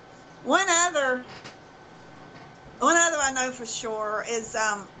 one other, one other I know for sure is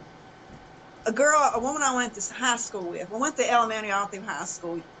a woman I went to high school with. We went to elementary all through high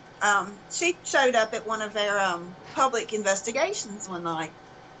school. She showed up at one of their public investigations one night,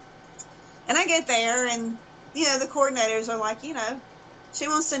 and I get there, and the coordinators are like, she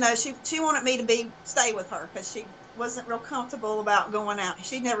wants to know. She wanted me to stay with her because she wasn't real comfortable about going out.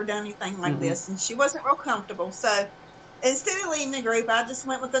 She'd never done anything like Mm-hmm. this, and she wasn't real comfortable. So instead of leaving the group, I just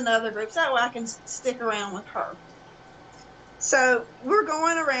went with another group so I can stick around with her. So we're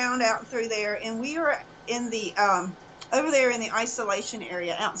going around out through there, and we are in the over there in the isolation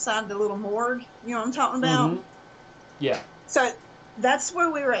area outside the little morgue. You know what I'm talking about? Mm-hmm. Yeah. So that's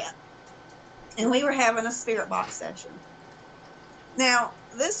where we were at, and we were having a spirit box session. Now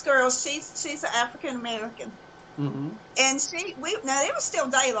this girl, she's an African American, Mm-hmm. and we now it was still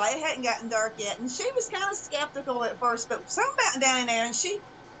daylight; it hadn't gotten dark yet, and she was kind of skeptical at first, but something about down in there, and she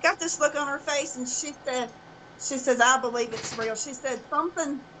got this look on her face, and she says, "I believe it's real." She said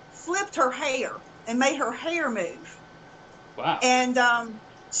something flipped her hair and made her hair move, Wow. and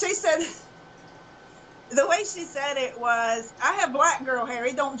she said the way she said it was, "I have black girl hair;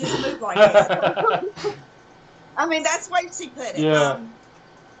 it don't just move like that." I mean, that's the way she put it. Yeah.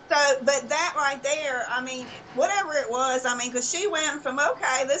 So, but that right there, I mean, whatever it was, I mean, because she went from,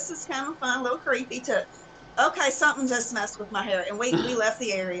 okay, this is kind of fun, a little creepy, to, okay, something just messed with my hair. And we left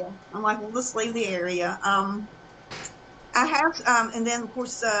the area. I'm like, well, let's leave the area. I have, and then of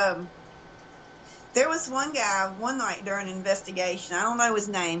course, there was one guy one night during an investigation. I don't know his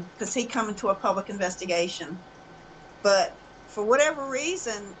name because he come into a public investigation, but for whatever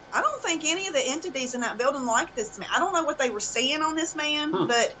reason, I don't think any of the entities in that building liked this man. I don't know what they were seeing on this man, Huh.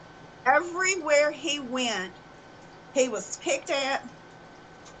 but everywhere he went, he was picked at.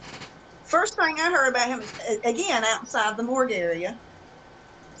 First thing I heard about him is again outside the morgue area.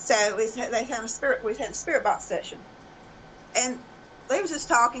 So they had we had a spirit box session, and they was just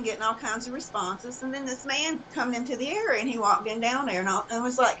talking, getting all kinds of responses, and then this man coming into the area, and he walked in down there, and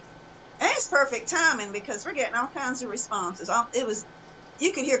was like, and it's perfect timing because we're getting all kinds of responses. It was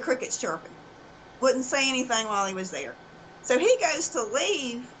you could hear crickets chirping. Wouldn't say anything while he was there. So he goes to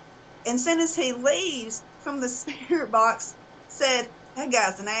leave, and as soon as he leaves from the spirit box, said, "That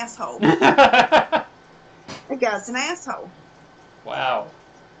guy's an asshole. That guy's an asshole." Wow.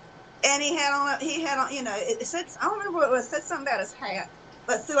 And he had on, it said, I don't remember what it was, it said something about his hat.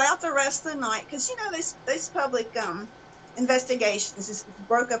 But throughout the rest of the night, because these public investigations is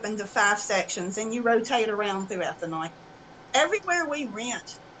broke up into 5 sections, and you rotate around throughout the night. Everywhere we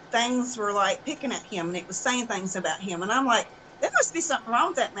went, things were like picking at him, and it was saying things about him. And I'm like, there must be something wrong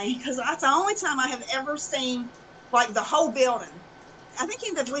with that man, because that's the only time I have ever seen like the whole building. I think he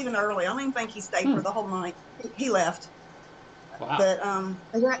ended up leaving early. I don't even think he stayed Hmm. for the whole night. He left. Wow.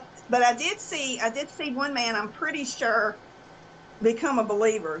 But I did see one man, I'm pretty sure, become a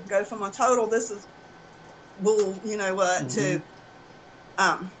believer, go from a total this is bull, you know what, Mm-hmm.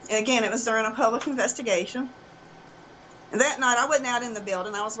 to again, it was during a public investigation. And that night I wasn't out in the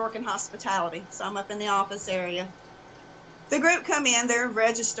building. I was working hospitality. So I'm up in the office area. The group come in, they're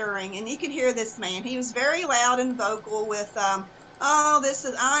registering, and you could hear this man. He was very loud and vocal with oh,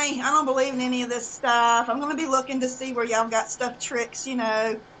 I don't believe in any of this stuff. I'm gonna be looking to see where y'all got stuff tricks, you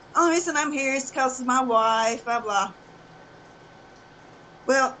know. Only reason I'm here is because of my wife, blah blah.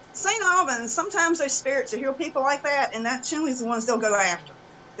 Well, St. Albans, sometimes those spirits will hear people like that, and that's generally the ones they'll go after.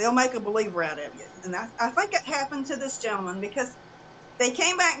 They'll make a believer out of you. And I think it happened to this gentleman because they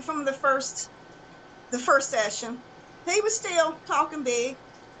came back from the first session. He was still talking big.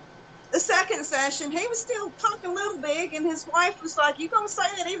 The second session, he was still talking a little big, and his wife was like, "You gonna say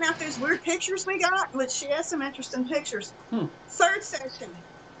that even after these weird pictures we got?" Which she has some interesting pictures. Hmm. Third session,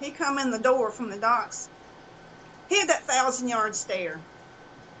 he come in the door from the docks. He had that 1,000-yard stare.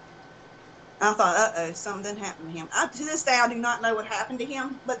 I thought, uh-oh, something happened to him. To this day, I do not know what happened to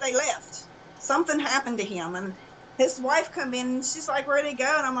him, but they left. Something happened to him, and his wife come in, and she's like, "Where'd he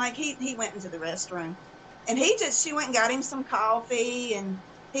go?" And I'm like, he went into the restroom. And she went and got him some coffee, and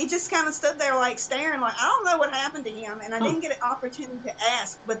he just kind of stood there like staring, like, I don't know what happened to him. And I didn't get an opportunity to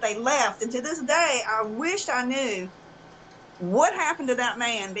ask, but they left. And to this day, I wished I knew what happened to that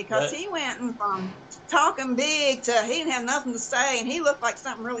man, because That he went from talking big to he didn't have nothing to say, and he looked like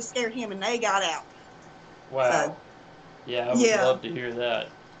something really scared him, and they got out. wow. So Yeah, I would yeah, love to hear that.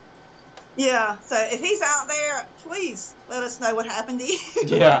 yeah. So if he's out there, please let us know what happened to you.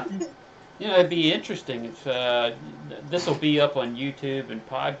 Yeah. It'd be interesting if this will be up on YouTube and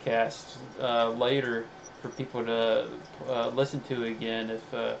podcasts later for people to listen to again.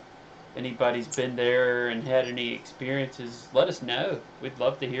 If anybody's been there and had any experiences, let us know. We'd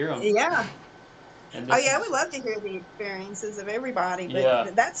love to hear them. Yeah. And Oh this yeah, we is, love to hear the experiences of everybody, but yeah,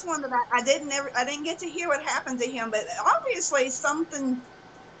 that's one that I didn't get to hear what happened to him, but obviously something.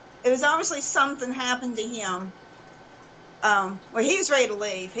 It was obviously something happened to him. Where he was ready to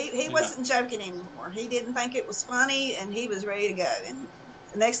leave. He yeah. wasn't joking anymore. He didn't think it was funny, and he was ready to go. And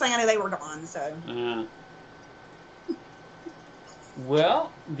the next thing I knew, they were gone. So Uh,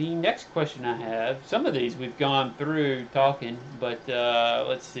 well, the next question I have, some of these we've gone through talking, but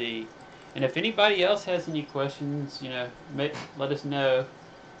let's see. And if anybody else has any questions, let us know.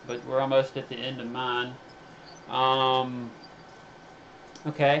 But we're almost at the end of mine. Um,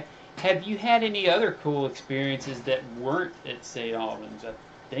 okay. Have you had any other cool experiences that weren't at St. Albans? I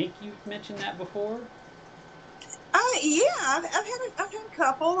think you've mentioned that before. yeah, I've had a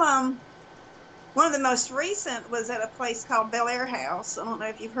couple. One of the most recent was at a place called Bel Air House. I don't know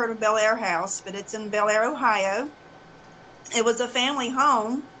if you've heard of Bel Air House, but it's in Bel Air, Ohio. It was a family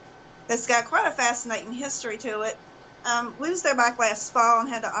home that's got quite a fascinating history to it. We was there back last fall and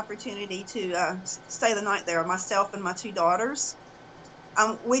had the opportunity to stay the night there, myself and my two daughters.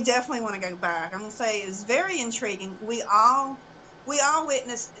 We definitely want to go back. I'm gonna say it was very intriguing. We all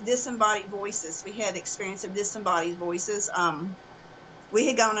witnessed disembodied voices. We had experience of disembodied voices. We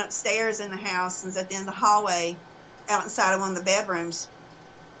had gone upstairs in the house and was at the end of the hallway outside of one of the bedrooms.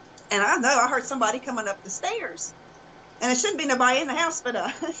 And I know I heard somebody coming up the stairs. And it shouldn't be nobody in the house but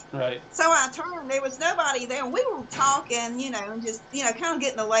us. Right. So I turned, there was nobody there. We were talking, and just, kind of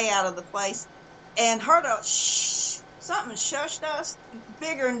getting the layout of the place, and heard a shh, something shushed us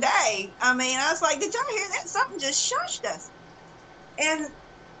bigger than day. I mean, I was like, did y'all hear that? Something just shushed us. And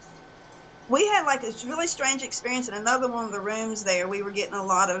we had like this really strange experience in another one of the rooms there. We were getting a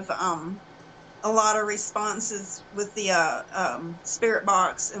lot of responses with the spirit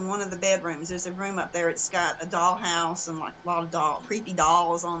box in one of the bedrooms. There's a room up there. It's got a dollhouse and like a lot of creepy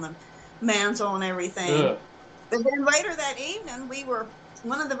dolls on the mantle and everything. Ugh. But then later that evening,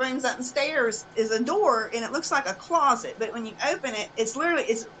 one of the rooms upstairs is a door, and it looks like a closet. But when you open it, it's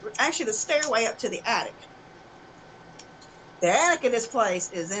actually the stairway up to the attic. The attic of this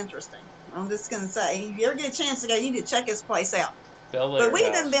place is interesting. I'm just going to say, if you ever get a chance to go, you need to check this place out. Bel But Air we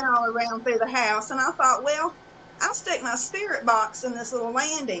had done House. been all around through the house, and I thought, well, I'll stick my spirit box in this little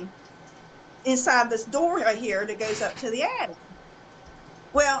landing inside this door right here that goes up to the attic.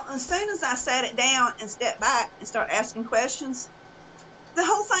 Well, as soon as I sat it down and stepped back and started asking questions, the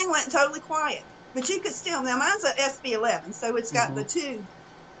whole thing went totally quiet. But you could still, now mine's an SB11, so it's got Mm-hmm. the two.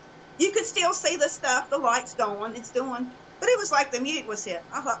 You could still see the stuff, the light's going, it's doing, but it was like the mute was hit.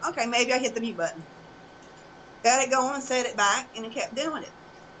 I thought, okay, maybe I hit the mute button. Got it going, set it back, and it kept doing it.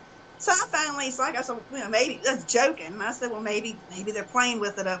 So I finally, it's like I said, maybe that's joking. And I said, well, maybe they're playing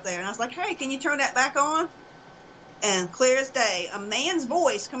with it up there. And I was like, hey, can you turn that back on? And clear as day, a man's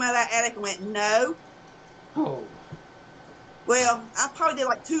voice come out of that attic and went, no. Oh. Well, I probably did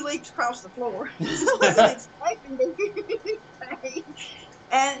like 2 leaps across the floor. So I wasn't expecting to hear anything.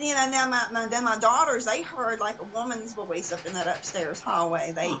 And now my daughters, they heard like a woman's voice up in that upstairs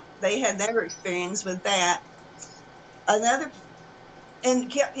hallway. Huh. They had their experience with that. Another and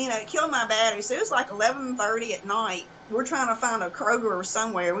killed my battery. So it was like 11:30 at night. We're trying to find a Kroger or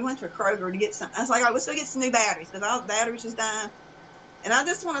somewhere. We went to a Kroger to get some. I was like, oh, let's go get some new batteries because all the batteries was dying. And I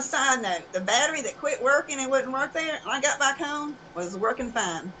just want to side note, the battery that quit working and wouldn't work there, and I got back home, was working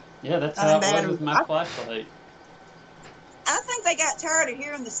fine. Yeah, that's how it was Batteries. with my flashlight. I think they got tired of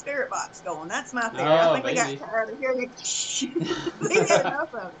hearing the spirit box going. That's my theory. I Oh, think they got maybe. tired of hearing it. They had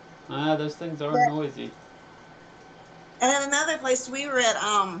enough of it. Those things are But, noisy. and then another place we were at,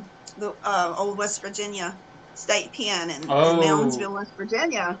 the old West Virginia state pen in Oh, Moundsville, West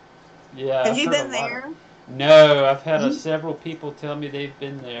Virginia. yeah, Have I've you heard a been lot of. there? No, I've had You several people tell me they've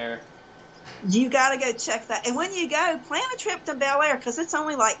been there. you got to go check that. And when you go, plan a trip to Bel Air because it's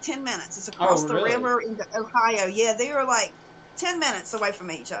only like 10 minutes. It's Oh, across the really? river into Ohio. Yeah, they are like 10 minutes away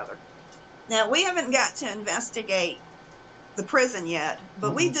from each other. Now we haven't got to investigate the prison yet,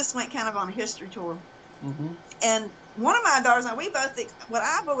 but we Mm-hmm. just went kind of on a history tour. Mm-hmm. And one of my daughters and I, we both what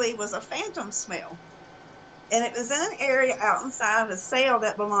I believe was a phantom smell, and it was in an area out inside of a cell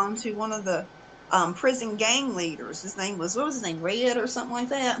that belonged to one of the prison gang leaders. His name was, what was his name, Red or something like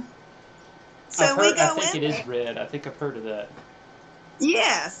that. I've So we heard. I go think in it is there. red. I think I've heard of that.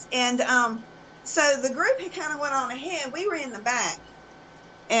 Yes, and so the group had kind of went on ahead. We were in the back,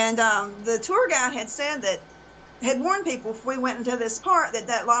 and the tour guide had said that had warned people if we went into this part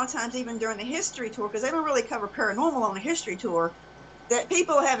that a lot of times even during the history tour, because they don't really cover paranormal on a history tour, that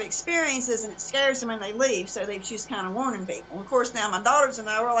people have experiences and it scares them and they leave. So they've just kind of warning people. Of course, now my daughters and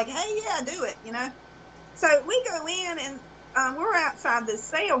I were like, hey, yeah, do it, you know. So we go in and we're outside this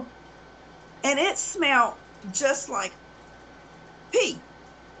cell, and it smelled just like pee,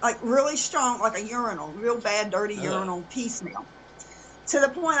 like really strong, like a urinal, real bad, dirty Ugh. urinal pee smell. To the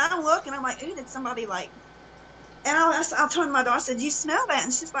point I look and I'm like, ooh, did somebody like, and I told my daughter, I said, you smell that?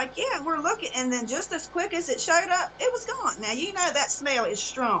 And she's like, yeah, we're looking. And then just as quick as it showed up, it was gone. Now, you know, that smell is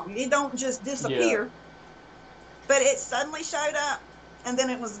strong. It don't just Yeah. disappear, but it suddenly showed up and then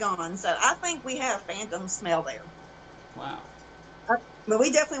it was gone. So I think we have phantom smell there. Wow. But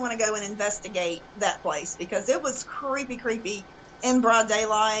we definitely want to go and investigate that place because it was creepy, creepy in broad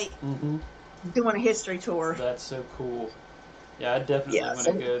daylight Mm-hmm. doing a history tour. That's so cool. Yeah, I definitely Yeah. want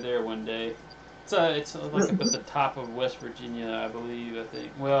to So, go there one day. It's like up at the top of West Virginia, I believe. I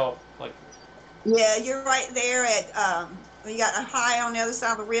think. Well, like yeah, you're right there at you got Ohio on the other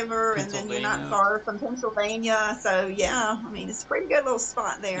side of the river, and then you're not Pennsylvania. far from Pennsylvania. So yeah, I mean it's a pretty good little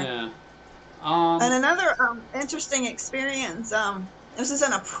spot there. Yeah. And Um. another interesting experience. This is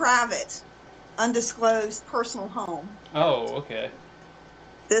in a private, undisclosed personal home. Oh. Okay.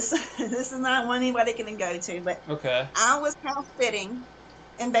 This this is not one anybody can go to, but Okay. I was house sitting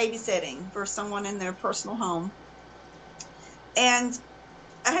and babysitting for someone in their personal home, and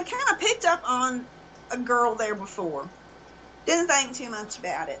I had kind of picked up on a girl there before. Didn't think too much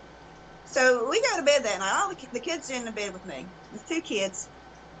about it. So we go to bed that night. All the kids are in the bed with me. There's two kids.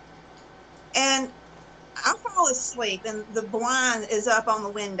 And I fall asleep and the blind is up on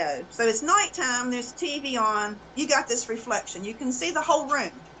the window. So it's nighttime. There's TV on. You got this reflection. You can see the whole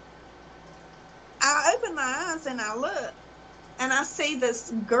room. I open my eyes and I look and I see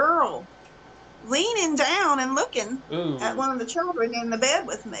this girl leaning down and looking at Ooh. one of the children in the bed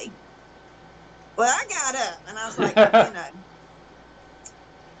with me. Well, I got up and I was like, you know,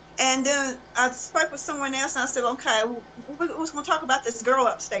 and then I spoke with someone else and I said, okay, we was going to talk about this girl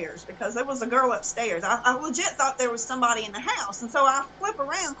upstairs because there was a girl upstairs. I legit thought there was somebody in the house. And so I flip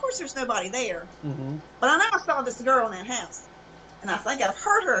around. Of course, there's nobody there. Mm-hmm. But I know I saw this girl in that house. And I think I've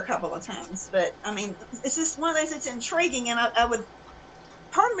heard her a couple of times. But I mean, it's just one of those that's intriguing. And I would,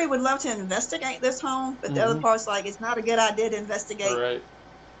 part of me would love to investigate this home. But the other Mm-hmm. part's like, it's not a good idea to investigate Right.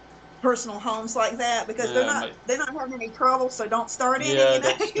 personal homes like that because Yeah. Might. they're not having any trouble. So don't start any, Yeah. you know?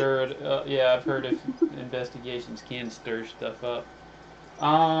 That stirred. Yeah. I've heard if investigations can stir stuff up.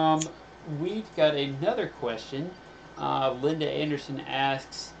 Um. We've got another question. Linda Anderson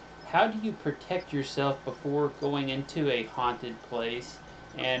asks, "How do you protect yourself before going into a haunted place,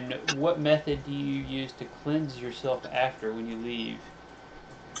 and what method do you use to cleanse yourself after when you leave?"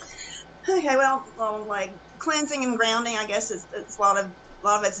 Okay, well, like cleansing and grounding, I guess it's a lot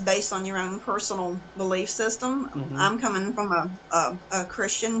of it's based on your own personal belief system. Mm-hmm. I'm coming from a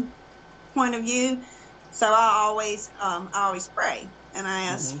Christian point of view, so I always pray and I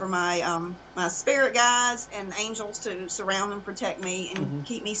ask Mm-hmm. for my spirit guides and angels to surround and protect me and Mm-hmm.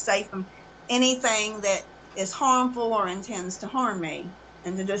 keep me safe from anything that is harmful or intends to harm me,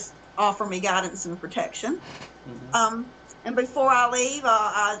 and to just offer me guidance and protection. Mm-hmm. And before I leave,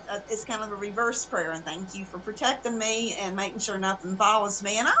 it's kind of a reverse prayer and thank you for protecting me and making sure nothing follows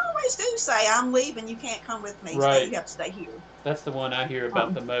me. And I always do say, I'm leaving. You can't come with me. Right. You have to stay here. That's the one I hear about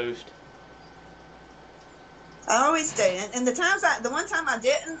Um, the most. I always do. And the one time I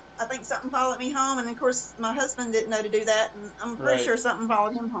didn't, I think something followed me home. And of course, my husband didn't know to do that. And I'm pretty Right. sure something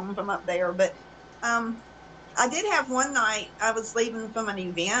followed him home from up there. But um, I did have one night I was leaving from an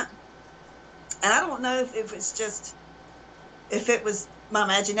event. And I don't know if it's just, if it was my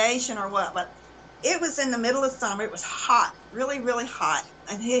imagination or what, but it was in the middle of summer. It was hot, really, really hot.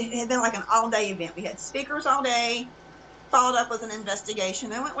 And it had been like an all day event. We had speakers all day. followed up with an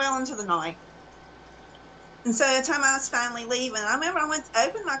investigation. It went well into the night. And so the time I was finally leaving, I remember I went to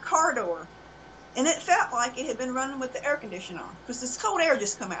open my car door, and it felt like it had been running with the air conditioner on, because this cold air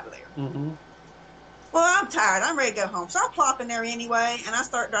just come out of there. Mm-hmm. Well, I'm tired. I'm ready to go home. So I plop in there anyway, and I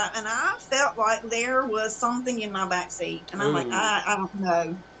start driving. And I felt like there was something in my back seat. And I'm like, I don't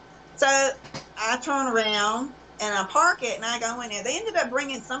know. So I turn around, and I park it, and I go in there. They ended up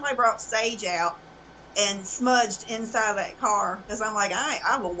somebody brought sage out and smudged inside of that car, because I'm like,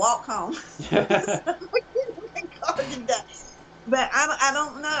 I will walk home. But I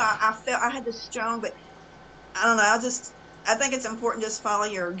don't know. I felt I had this strong, but I don't know. I think it's important just follow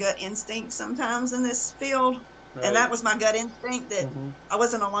your gut instinct sometimes in this field. Right. And that was my gut instinct that I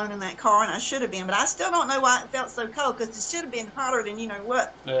wasn't alone in that car, and I should have been. But I still don't know why it felt so cold, because it should have been hotter than you know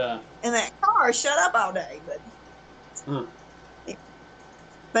what. Yeah. And that car shut up all day.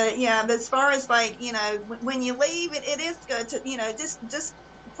 But yeah, but as far as like, you know, when you leave, it is good to, you know, just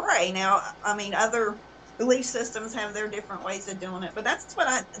pray. Now, I mean, other belief systems have their different ways of doing it, but that's what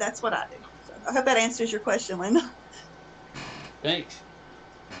I do. So I hope that answers your question, Linda. Thanks.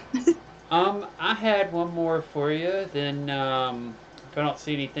 I had one more for you. Then, if I don't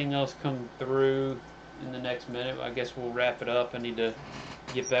see anything else come through in the next minute, I guess we'll wrap it up. I need to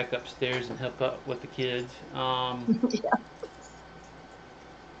get back upstairs and help out with the kids. Yeah.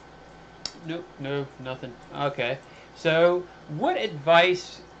 Nope, no, nothing. Okay. So, what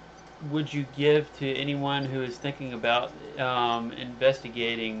advice would you give to anyone who is thinking about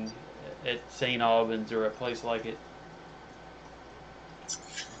investigating at St. Albans or a place like it?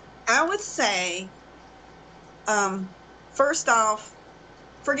 I would say, first off,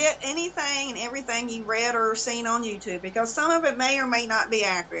 forget anything and everything you read or seen on YouTube, because some of it may or may not be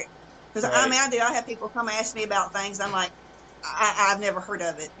accurate. Because right. I mean, I have people come ask me about things. I'm like, I've never heard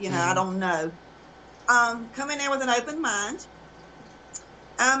of it. You know, I don't know. Come in there with an open mind.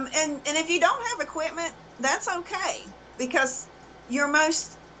 And if you don't have equipment, that's okay, because your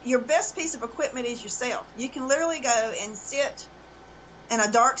best piece of equipment is yourself. You can literally go and sit in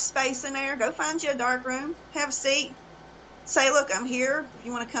a dark space in there. Go find you a dark room, have a seat, say, look, I'm here if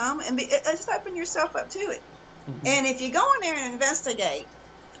you want to come, and just open yourself up to it. And if you go in there and investigate,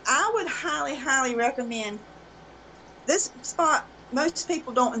 I would highly, highly recommend this spot. Most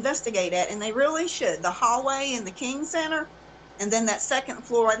people don't investigate at, and they really should. The hallway in the King Center, and then that second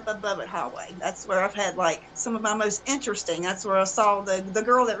floor right up above it hallway. That's where I've had like some of my most interesting. That's where I saw the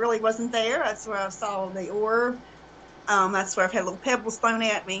girl that really wasn't there. That's where I saw the orb. That's where I've had little pebbles thrown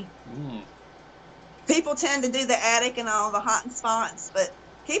at me. People tend to do the attic and all the hot spots, but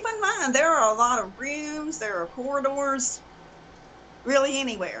keep in mind there are a lot of rooms, there are corridors, really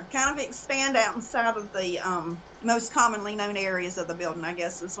anywhere. Kind of expand out inside of the most commonly known areas of the building, I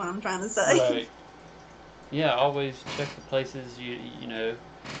guess is what I'm trying to say. Right. Yeah, always check the places you know.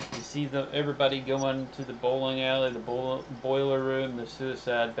 You see everybody going to the bowling alley, the boiler room, the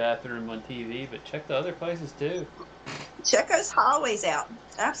suicide bathroom on TV, but check the other places too. Check those hallways out.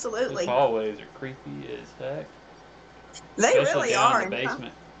 Absolutely. Those hallways are creepy as heck. They especially really down are. In the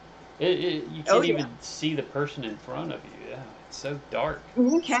basement. You can't even see the person in front of you. Yeah, it's so dark.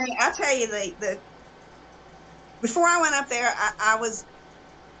 You can't. I tell you, before I went up there, I was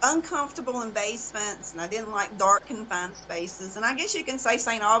uncomfortable in basements, and I didn't like dark, confined spaces. And I guess you can say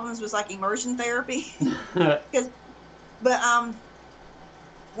St. Albans was like immersion therapy. But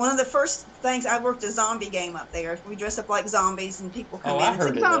one of the first things, I worked a zombie game up there. We dress up like zombies, and people come in.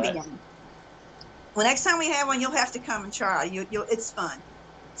 It's a zombie game. Well, next time we have one, you'll have to come and try. It's fun.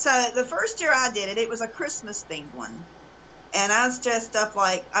 So the first year I did it, it was a Christmas themed one, and I was dressed up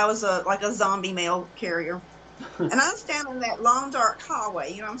like I was like a zombie mail carrier. And I was down in that long, dark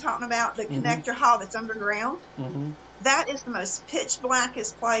hallway. You know what I'm talking about? The connector hall that's underground. That is the most pitch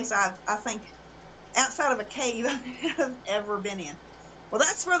blackest place I think, outside of a cave, I've ever been in. Well,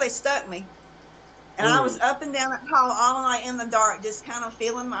 that's where they stuck me. And I was up and down that hall all night in the dark, just kind of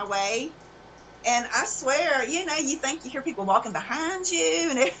feeling my way. And I swear, you know, you think you hear people walking behind you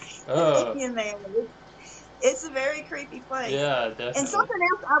and everything in there. It's a very creepy place. Yeah, definitely. And something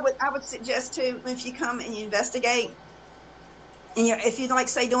else I would suggest too, if you come and you investigate, and if you'd like,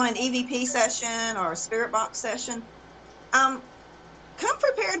 say, doing an EVP session or a spirit box session, come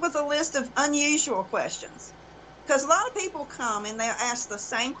prepared with a list of unusual questions, because a lot of people come and they'll ask the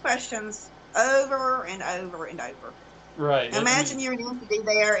same questions over and over and over. Right. Imagine you're an entity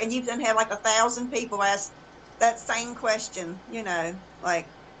there, and you've done had like 1,000 people ask that same question. You know, like,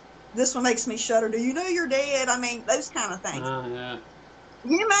 this one makes me shudder. Do you know you're dead? I mean, those kind of things. Yeah.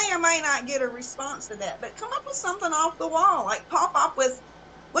 You may or may not get a response to that, but come up with something off the wall. Like, pop up with,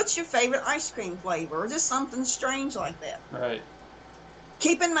 what's your favorite ice cream flavor, or just something strange like that. Right.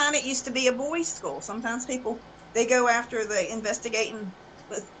 Keep in mind, it used to be a boys' school. Sometimes people, they go after the investigating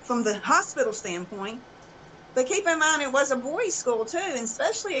from the hospital standpoint, but keep in mind it was a boys' school too, and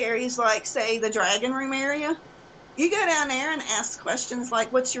especially areas like, say, the Dragon Room area. You go down there and ask questions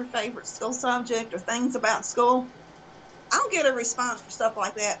like, "What's your favorite school subject?" or things about school. I don't get a response for stuff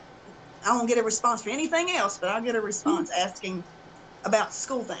like that. I don't get a response for anything else, but I'll get a response asking about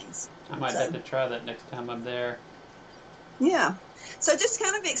school things. I might have So, to try that next time I'm there. yeah. So just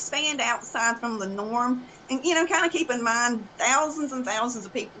kind of expand outside from the norm, and, kind of keep in mind thousands and thousands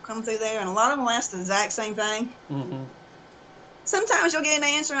of people come through there, and a lot of them will ask the exact same thing. Mm-hmm. Sometimes you'll get an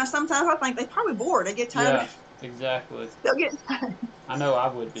answer, and sometimes I think they're probably bored. They get tired Yeah, of exactly. they'll get tired. I know I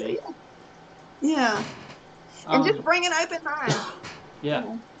would So, be. yeah. And just Um, bring an open mind. yeah.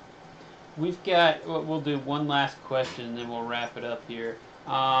 We've got, we'll do one last question and then we'll wrap it up here.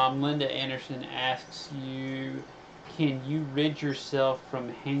 Linda Anderson asks you, can you rid yourself from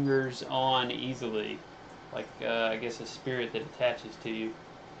hangers on easily? Like, I guess a spirit that attaches to you.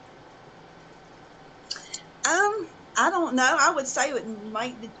 I don't know. I would say it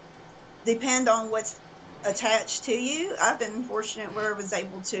might depend on what's attached to you. I've been fortunate where I was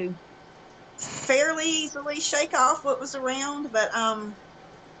able to fairly easily shake off what was around, but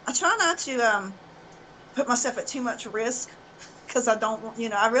I try not to put myself at too much risk, because I don't,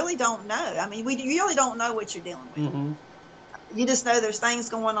 I really don't know. I mean, you really don't know what you're dealing with. Mm-hmm. You just know there's things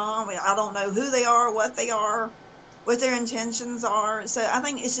going on. I don't know who they are, what they are, what their intentions are. So I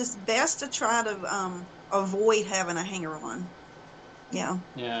think it's just best to try to avoid having a hanger on. Yeah.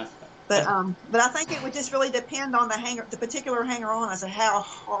 Yeah. But I think it would just really depend on the particular hanger on, as to how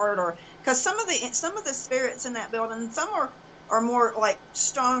hard, or because some of the spirits in that building, some are more like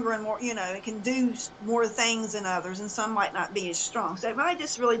stronger and more, it can do more things than others, and some might not be as strong. So it might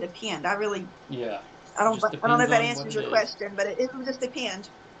just really depend. Yeah. Just I don't know depends if that on what answers it your is. question, but it will just depend.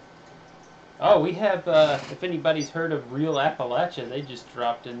 Oh, we have, if anybody's heard of Real Appalachia, they just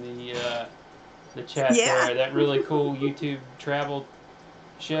dropped in the chat Yeah. there. That really cool YouTube travel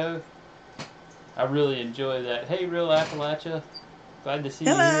show. I really enjoy that. Hey, Real Appalachia, glad to see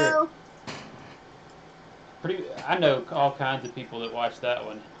you here. Hello. I know all kinds of people that watch that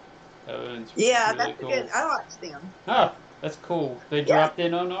one. Oh, it's Yeah, really that's a cool. good. I like them. Oh, that's cool. They Yeah. dropped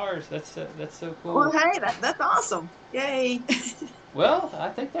in on ours. That's so Well, cool. hey, that's awesome. Yay. Well, I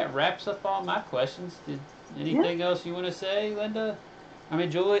think that wraps up all my questions. Did Yeah. anything else you want to say, Linda? I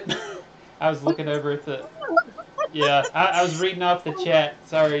mean, Juliet. I was looking over at the. Yeah, I was reading off the chat.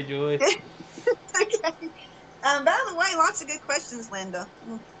 Sorry, Julie. Okay. By the way, lots of good questions, Linda.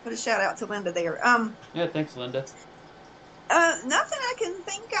 We'll put a shout out to Linda there. Yeah, thanks, Linda. Nothing I can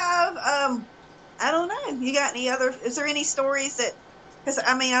think of. I don't know. You got any other? Is there any stories that? Because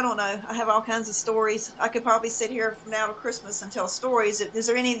I mean, I don't know. I have all kinds of stories. I could probably sit here from now to Christmas and tell stories. Is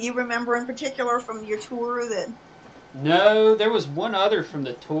there any you remember in particular from your tour that? No, there was one other from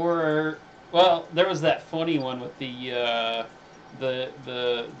the tour. Well, there was that funny one with the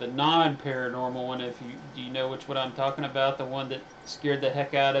non paranormal one. If you do you know which one I'm talking about? The one that scared the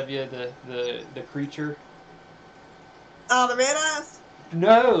heck out of you, the creature. Oh, the red eyes.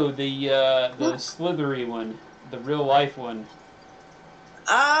 No, the slithery one, the real life one.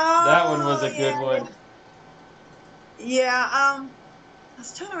 That one was Oh, a yeah, good one. yeah. I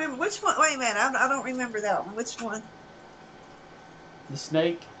was trying to remember which one. Wait a minute, I don't remember that one. Which one? The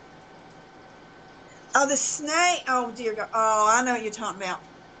snake. Oh, the snake. Oh, dear God. Oh, I know what you're talking about.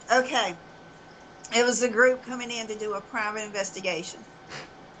 Okay. It was a group coming in to do a private investigation.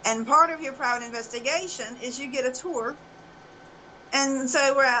 And part of your private investigation is you get a tour. And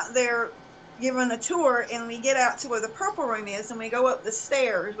so we're out there given a tour, and we get out to where the purple room is, and we go up the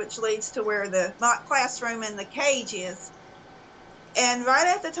stairs, which leads to where the not classroom and the cage is. And right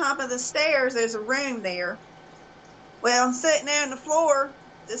at the top of the stairs, there's a room there. Well, sitting there on the floor,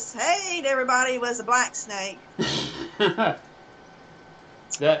 just hey to everybody, was a black snake. that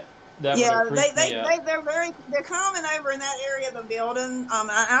that would Yeah, have freaked me out. they're common over in that area of the building.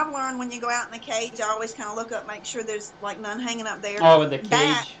 I've learned when you go out in the cage, I always kind of look up, make sure there's like none hanging up there. Oh, in the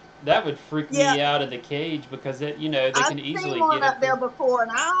Bat, cage. That would freak yeah, me out in the cage because they I've can seen easily one get up up there there. before,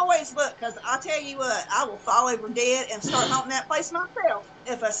 and I always look, because I tell you what, I will fall over dead and start haunting that place myself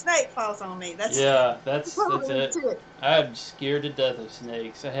if a snake falls on me. That's Yeah, that's totally it. legit. I'm scared to death of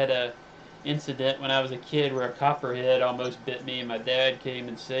snakes. I had a incident when I was a kid where a copperhead almost bit me, and my dad came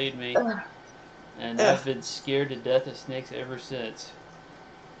and saved me. Ugh, And I've ugh. been scared to death of snakes ever since.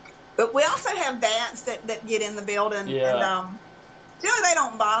 But we also have bats that get in the building, and Yeah. generally they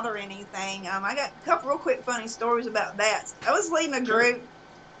don't bother anything. I got a couple real quick funny stories about bats. I was leading a Sure. group,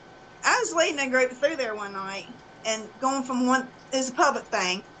 I was leading a group through there one night and going from one, it's a public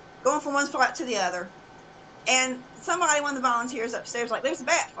thing, going from one spot to the other. And somebody, one of the volunteers upstairs, like, there's a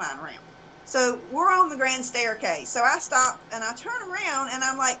bat flying around. So we're on the grand staircase. So I stop and I turn around and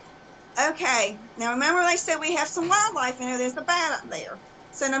I'm like, okay, now remember they said we have some wildlife in there. There's a bat up there.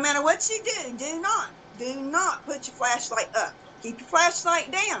 So no matter what you do not put your flashlight up. Keep your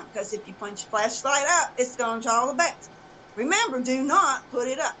flashlight down, because if you punch your flashlight up, it's going to draw the bats. Remember, do not put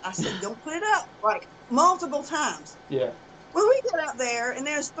it up. I said, don't put it up, like multiple times. Yeah. Well, we get up there, and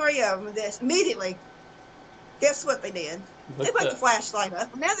there's 3 of them. This immediately, guess what they did? They put the flashlight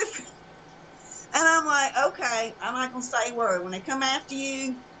up. And I'm like, okay, I'm not going to say a word. When they come after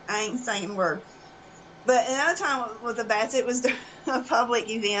you, I ain't saying a word. But another time with the bats, it was a public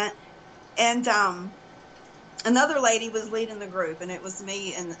event, and another lady was leading the group, and it was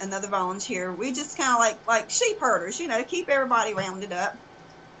me and another volunteer. We just kind of like sheep herders, to keep everybody rounded up.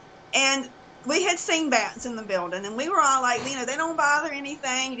 And we had seen bats in the building, and we were all like, they don't bother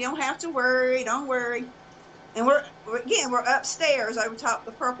anything. You don't have to worry. Don't worry. And we're upstairs over top of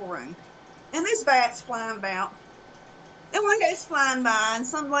the purple room, and there's bats flying about. And one goes flying by, and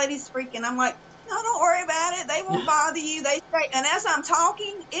some lady's freaking. I'm like, no, don't worry about it. They won't bother you. They say, and as I'm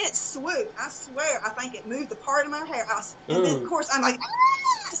talking, it swooped. I swear, I think it moved a part of my hair. And then, of course, I'm like,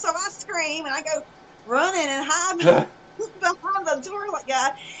 ah! So I scream, and I go running and hide behind the toilet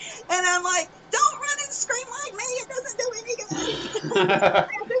guy. And I'm like, don't run and scream like me. It doesn't do any good.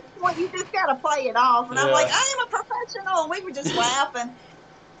 At this point, you just got to play it off. And I'm like, I am a professional. And we were just laughing.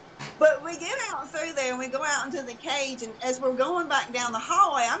 But we get out through there, and we go out into the cage, and as we're going back down the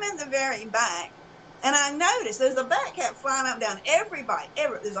hallway, I'm in the very back, and I noticed there's a bat kept flying up down everybody.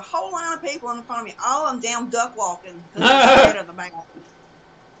 There's a whole line of people in front of me, all of them down duck walking because they're scared of the bat.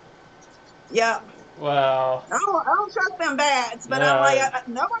 Yep. Wow. I don't trust them bats, but I'm like,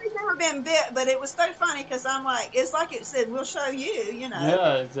 nobody's ever been bit, but it was so funny because I'm like, it's like it said, we'll show you,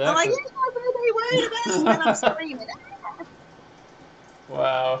 Yeah, exactly. I'm like, you're not going to be worried about it, and then I'm screaming.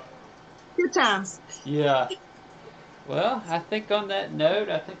 Wow. Good times. Yeah. Well, I think on that note,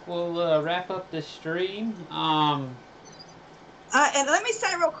 I think we'll wrap up this stream. And let me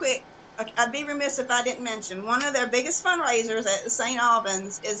say real quick, I'd be remiss if I didn't mention one of their biggest fundraisers at St.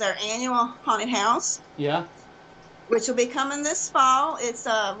 Albans is their annual haunted house. Yeah. Which will be coming this fall. It's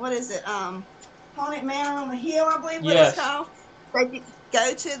what is it? Haunted Manor on the Hill, I believe what it's called. They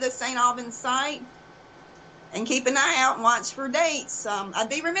go to the St. Albans site and keep an eye out and watch for dates. I'd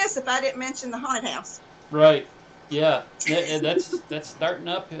be remiss if I didn't mention the haunted house. Right. Yeah. That's starting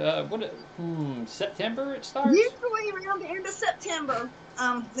up. September it starts? Usually around the end of September,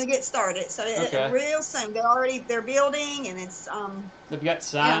 they get started. So real soon. They're building, and it's they've got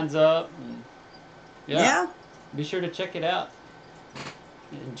signs up. And, yeah. Be sure to check it out.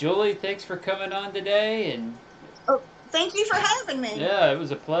 And Julie, thanks for coming on today, and thank you for having me. Yeah, it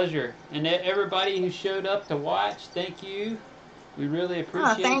was a pleasure. And everybody who showed up to watch, thank you. We really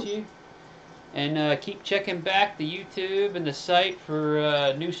appreciate you. And keep checking back the YouTube and the site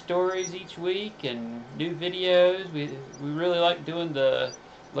for new stories each week and new videos. We really like doing the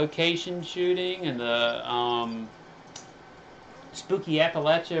location shooting and the Spooky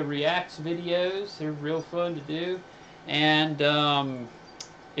Appalachia Reacts videos. They're real fun to do. And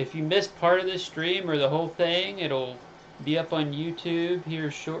if you missed part of this stream or the whole thing, it'll be up on YouTube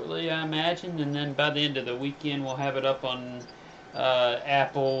here shortly, I imagine, and then by the end of the weekend we'll have it up on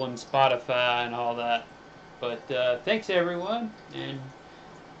Apple and Spotify and all that. But thanks everyone, and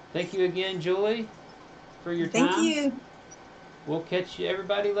thank you again, Julie, for your time. Thank you. We'll catch you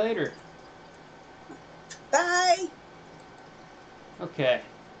everybody later. Bye. Okay.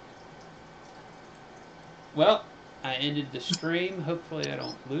 Well, I ended the stream. Hopefully I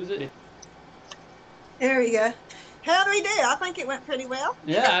don't lose it. There we go. How do we do? I think it went pretty well.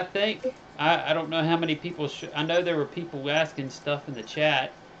 Yeah, I think. I don't know how many people. I know there were people asking stuff in the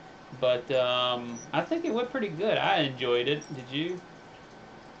chat, but I think it went pretty good. I enjoyed it. Did you?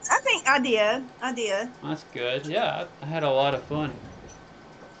 I think I did. That's good. Yeah, I had a lot of fun.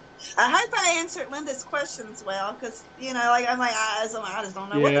 I hope I answered Linda's questions well, because I'm like, I just don't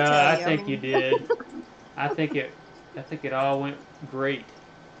know what to tell you. Yeah, I think you did. I think it all went great.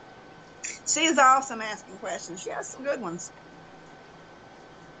 She is awesome asking questions. She has some good ones.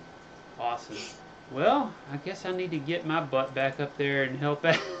 Awesome. Well, I guess I need to get my butt back up there and help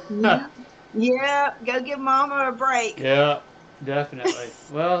out. Yeah, go give Mama a break. Yeah, definitely.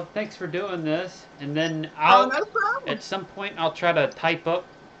 Well, thanks for doing this. And then no problem. At some point, I'll try to type up,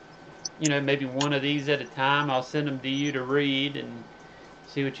 maybe one of these at a time. I'll send them to you to read and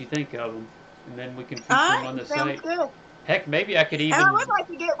see what you think of them. And then we can feature them on the site. Good. Heck, maybe I could And I would even. like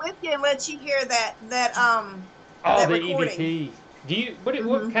to get with you and let you hear Oh, that the recording. EVP. Do you what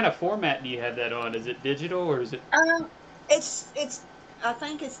Hmm kind of format do you have that on? Is it digital or is it? Um, it's I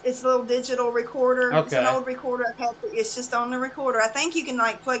think it's a little digital recorder. It's an Okay. old recorder I've had. It's just on the recorder. I think you can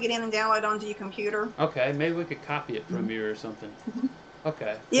like plug it in and download it onto your computer. Okay. Maybe we could copy it from Mhm. you or something.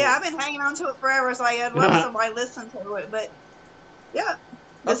 Okay. Yeah, Cool. I've been hanging on to it forever. So I'd love somebody listen to it. But yeah,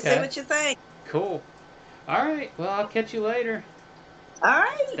 just see Okay. what you think. Cool. All right. Well, I'll catch you later. All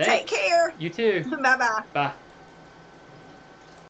right, take Thanks. care. You too. Bye bye. Bye.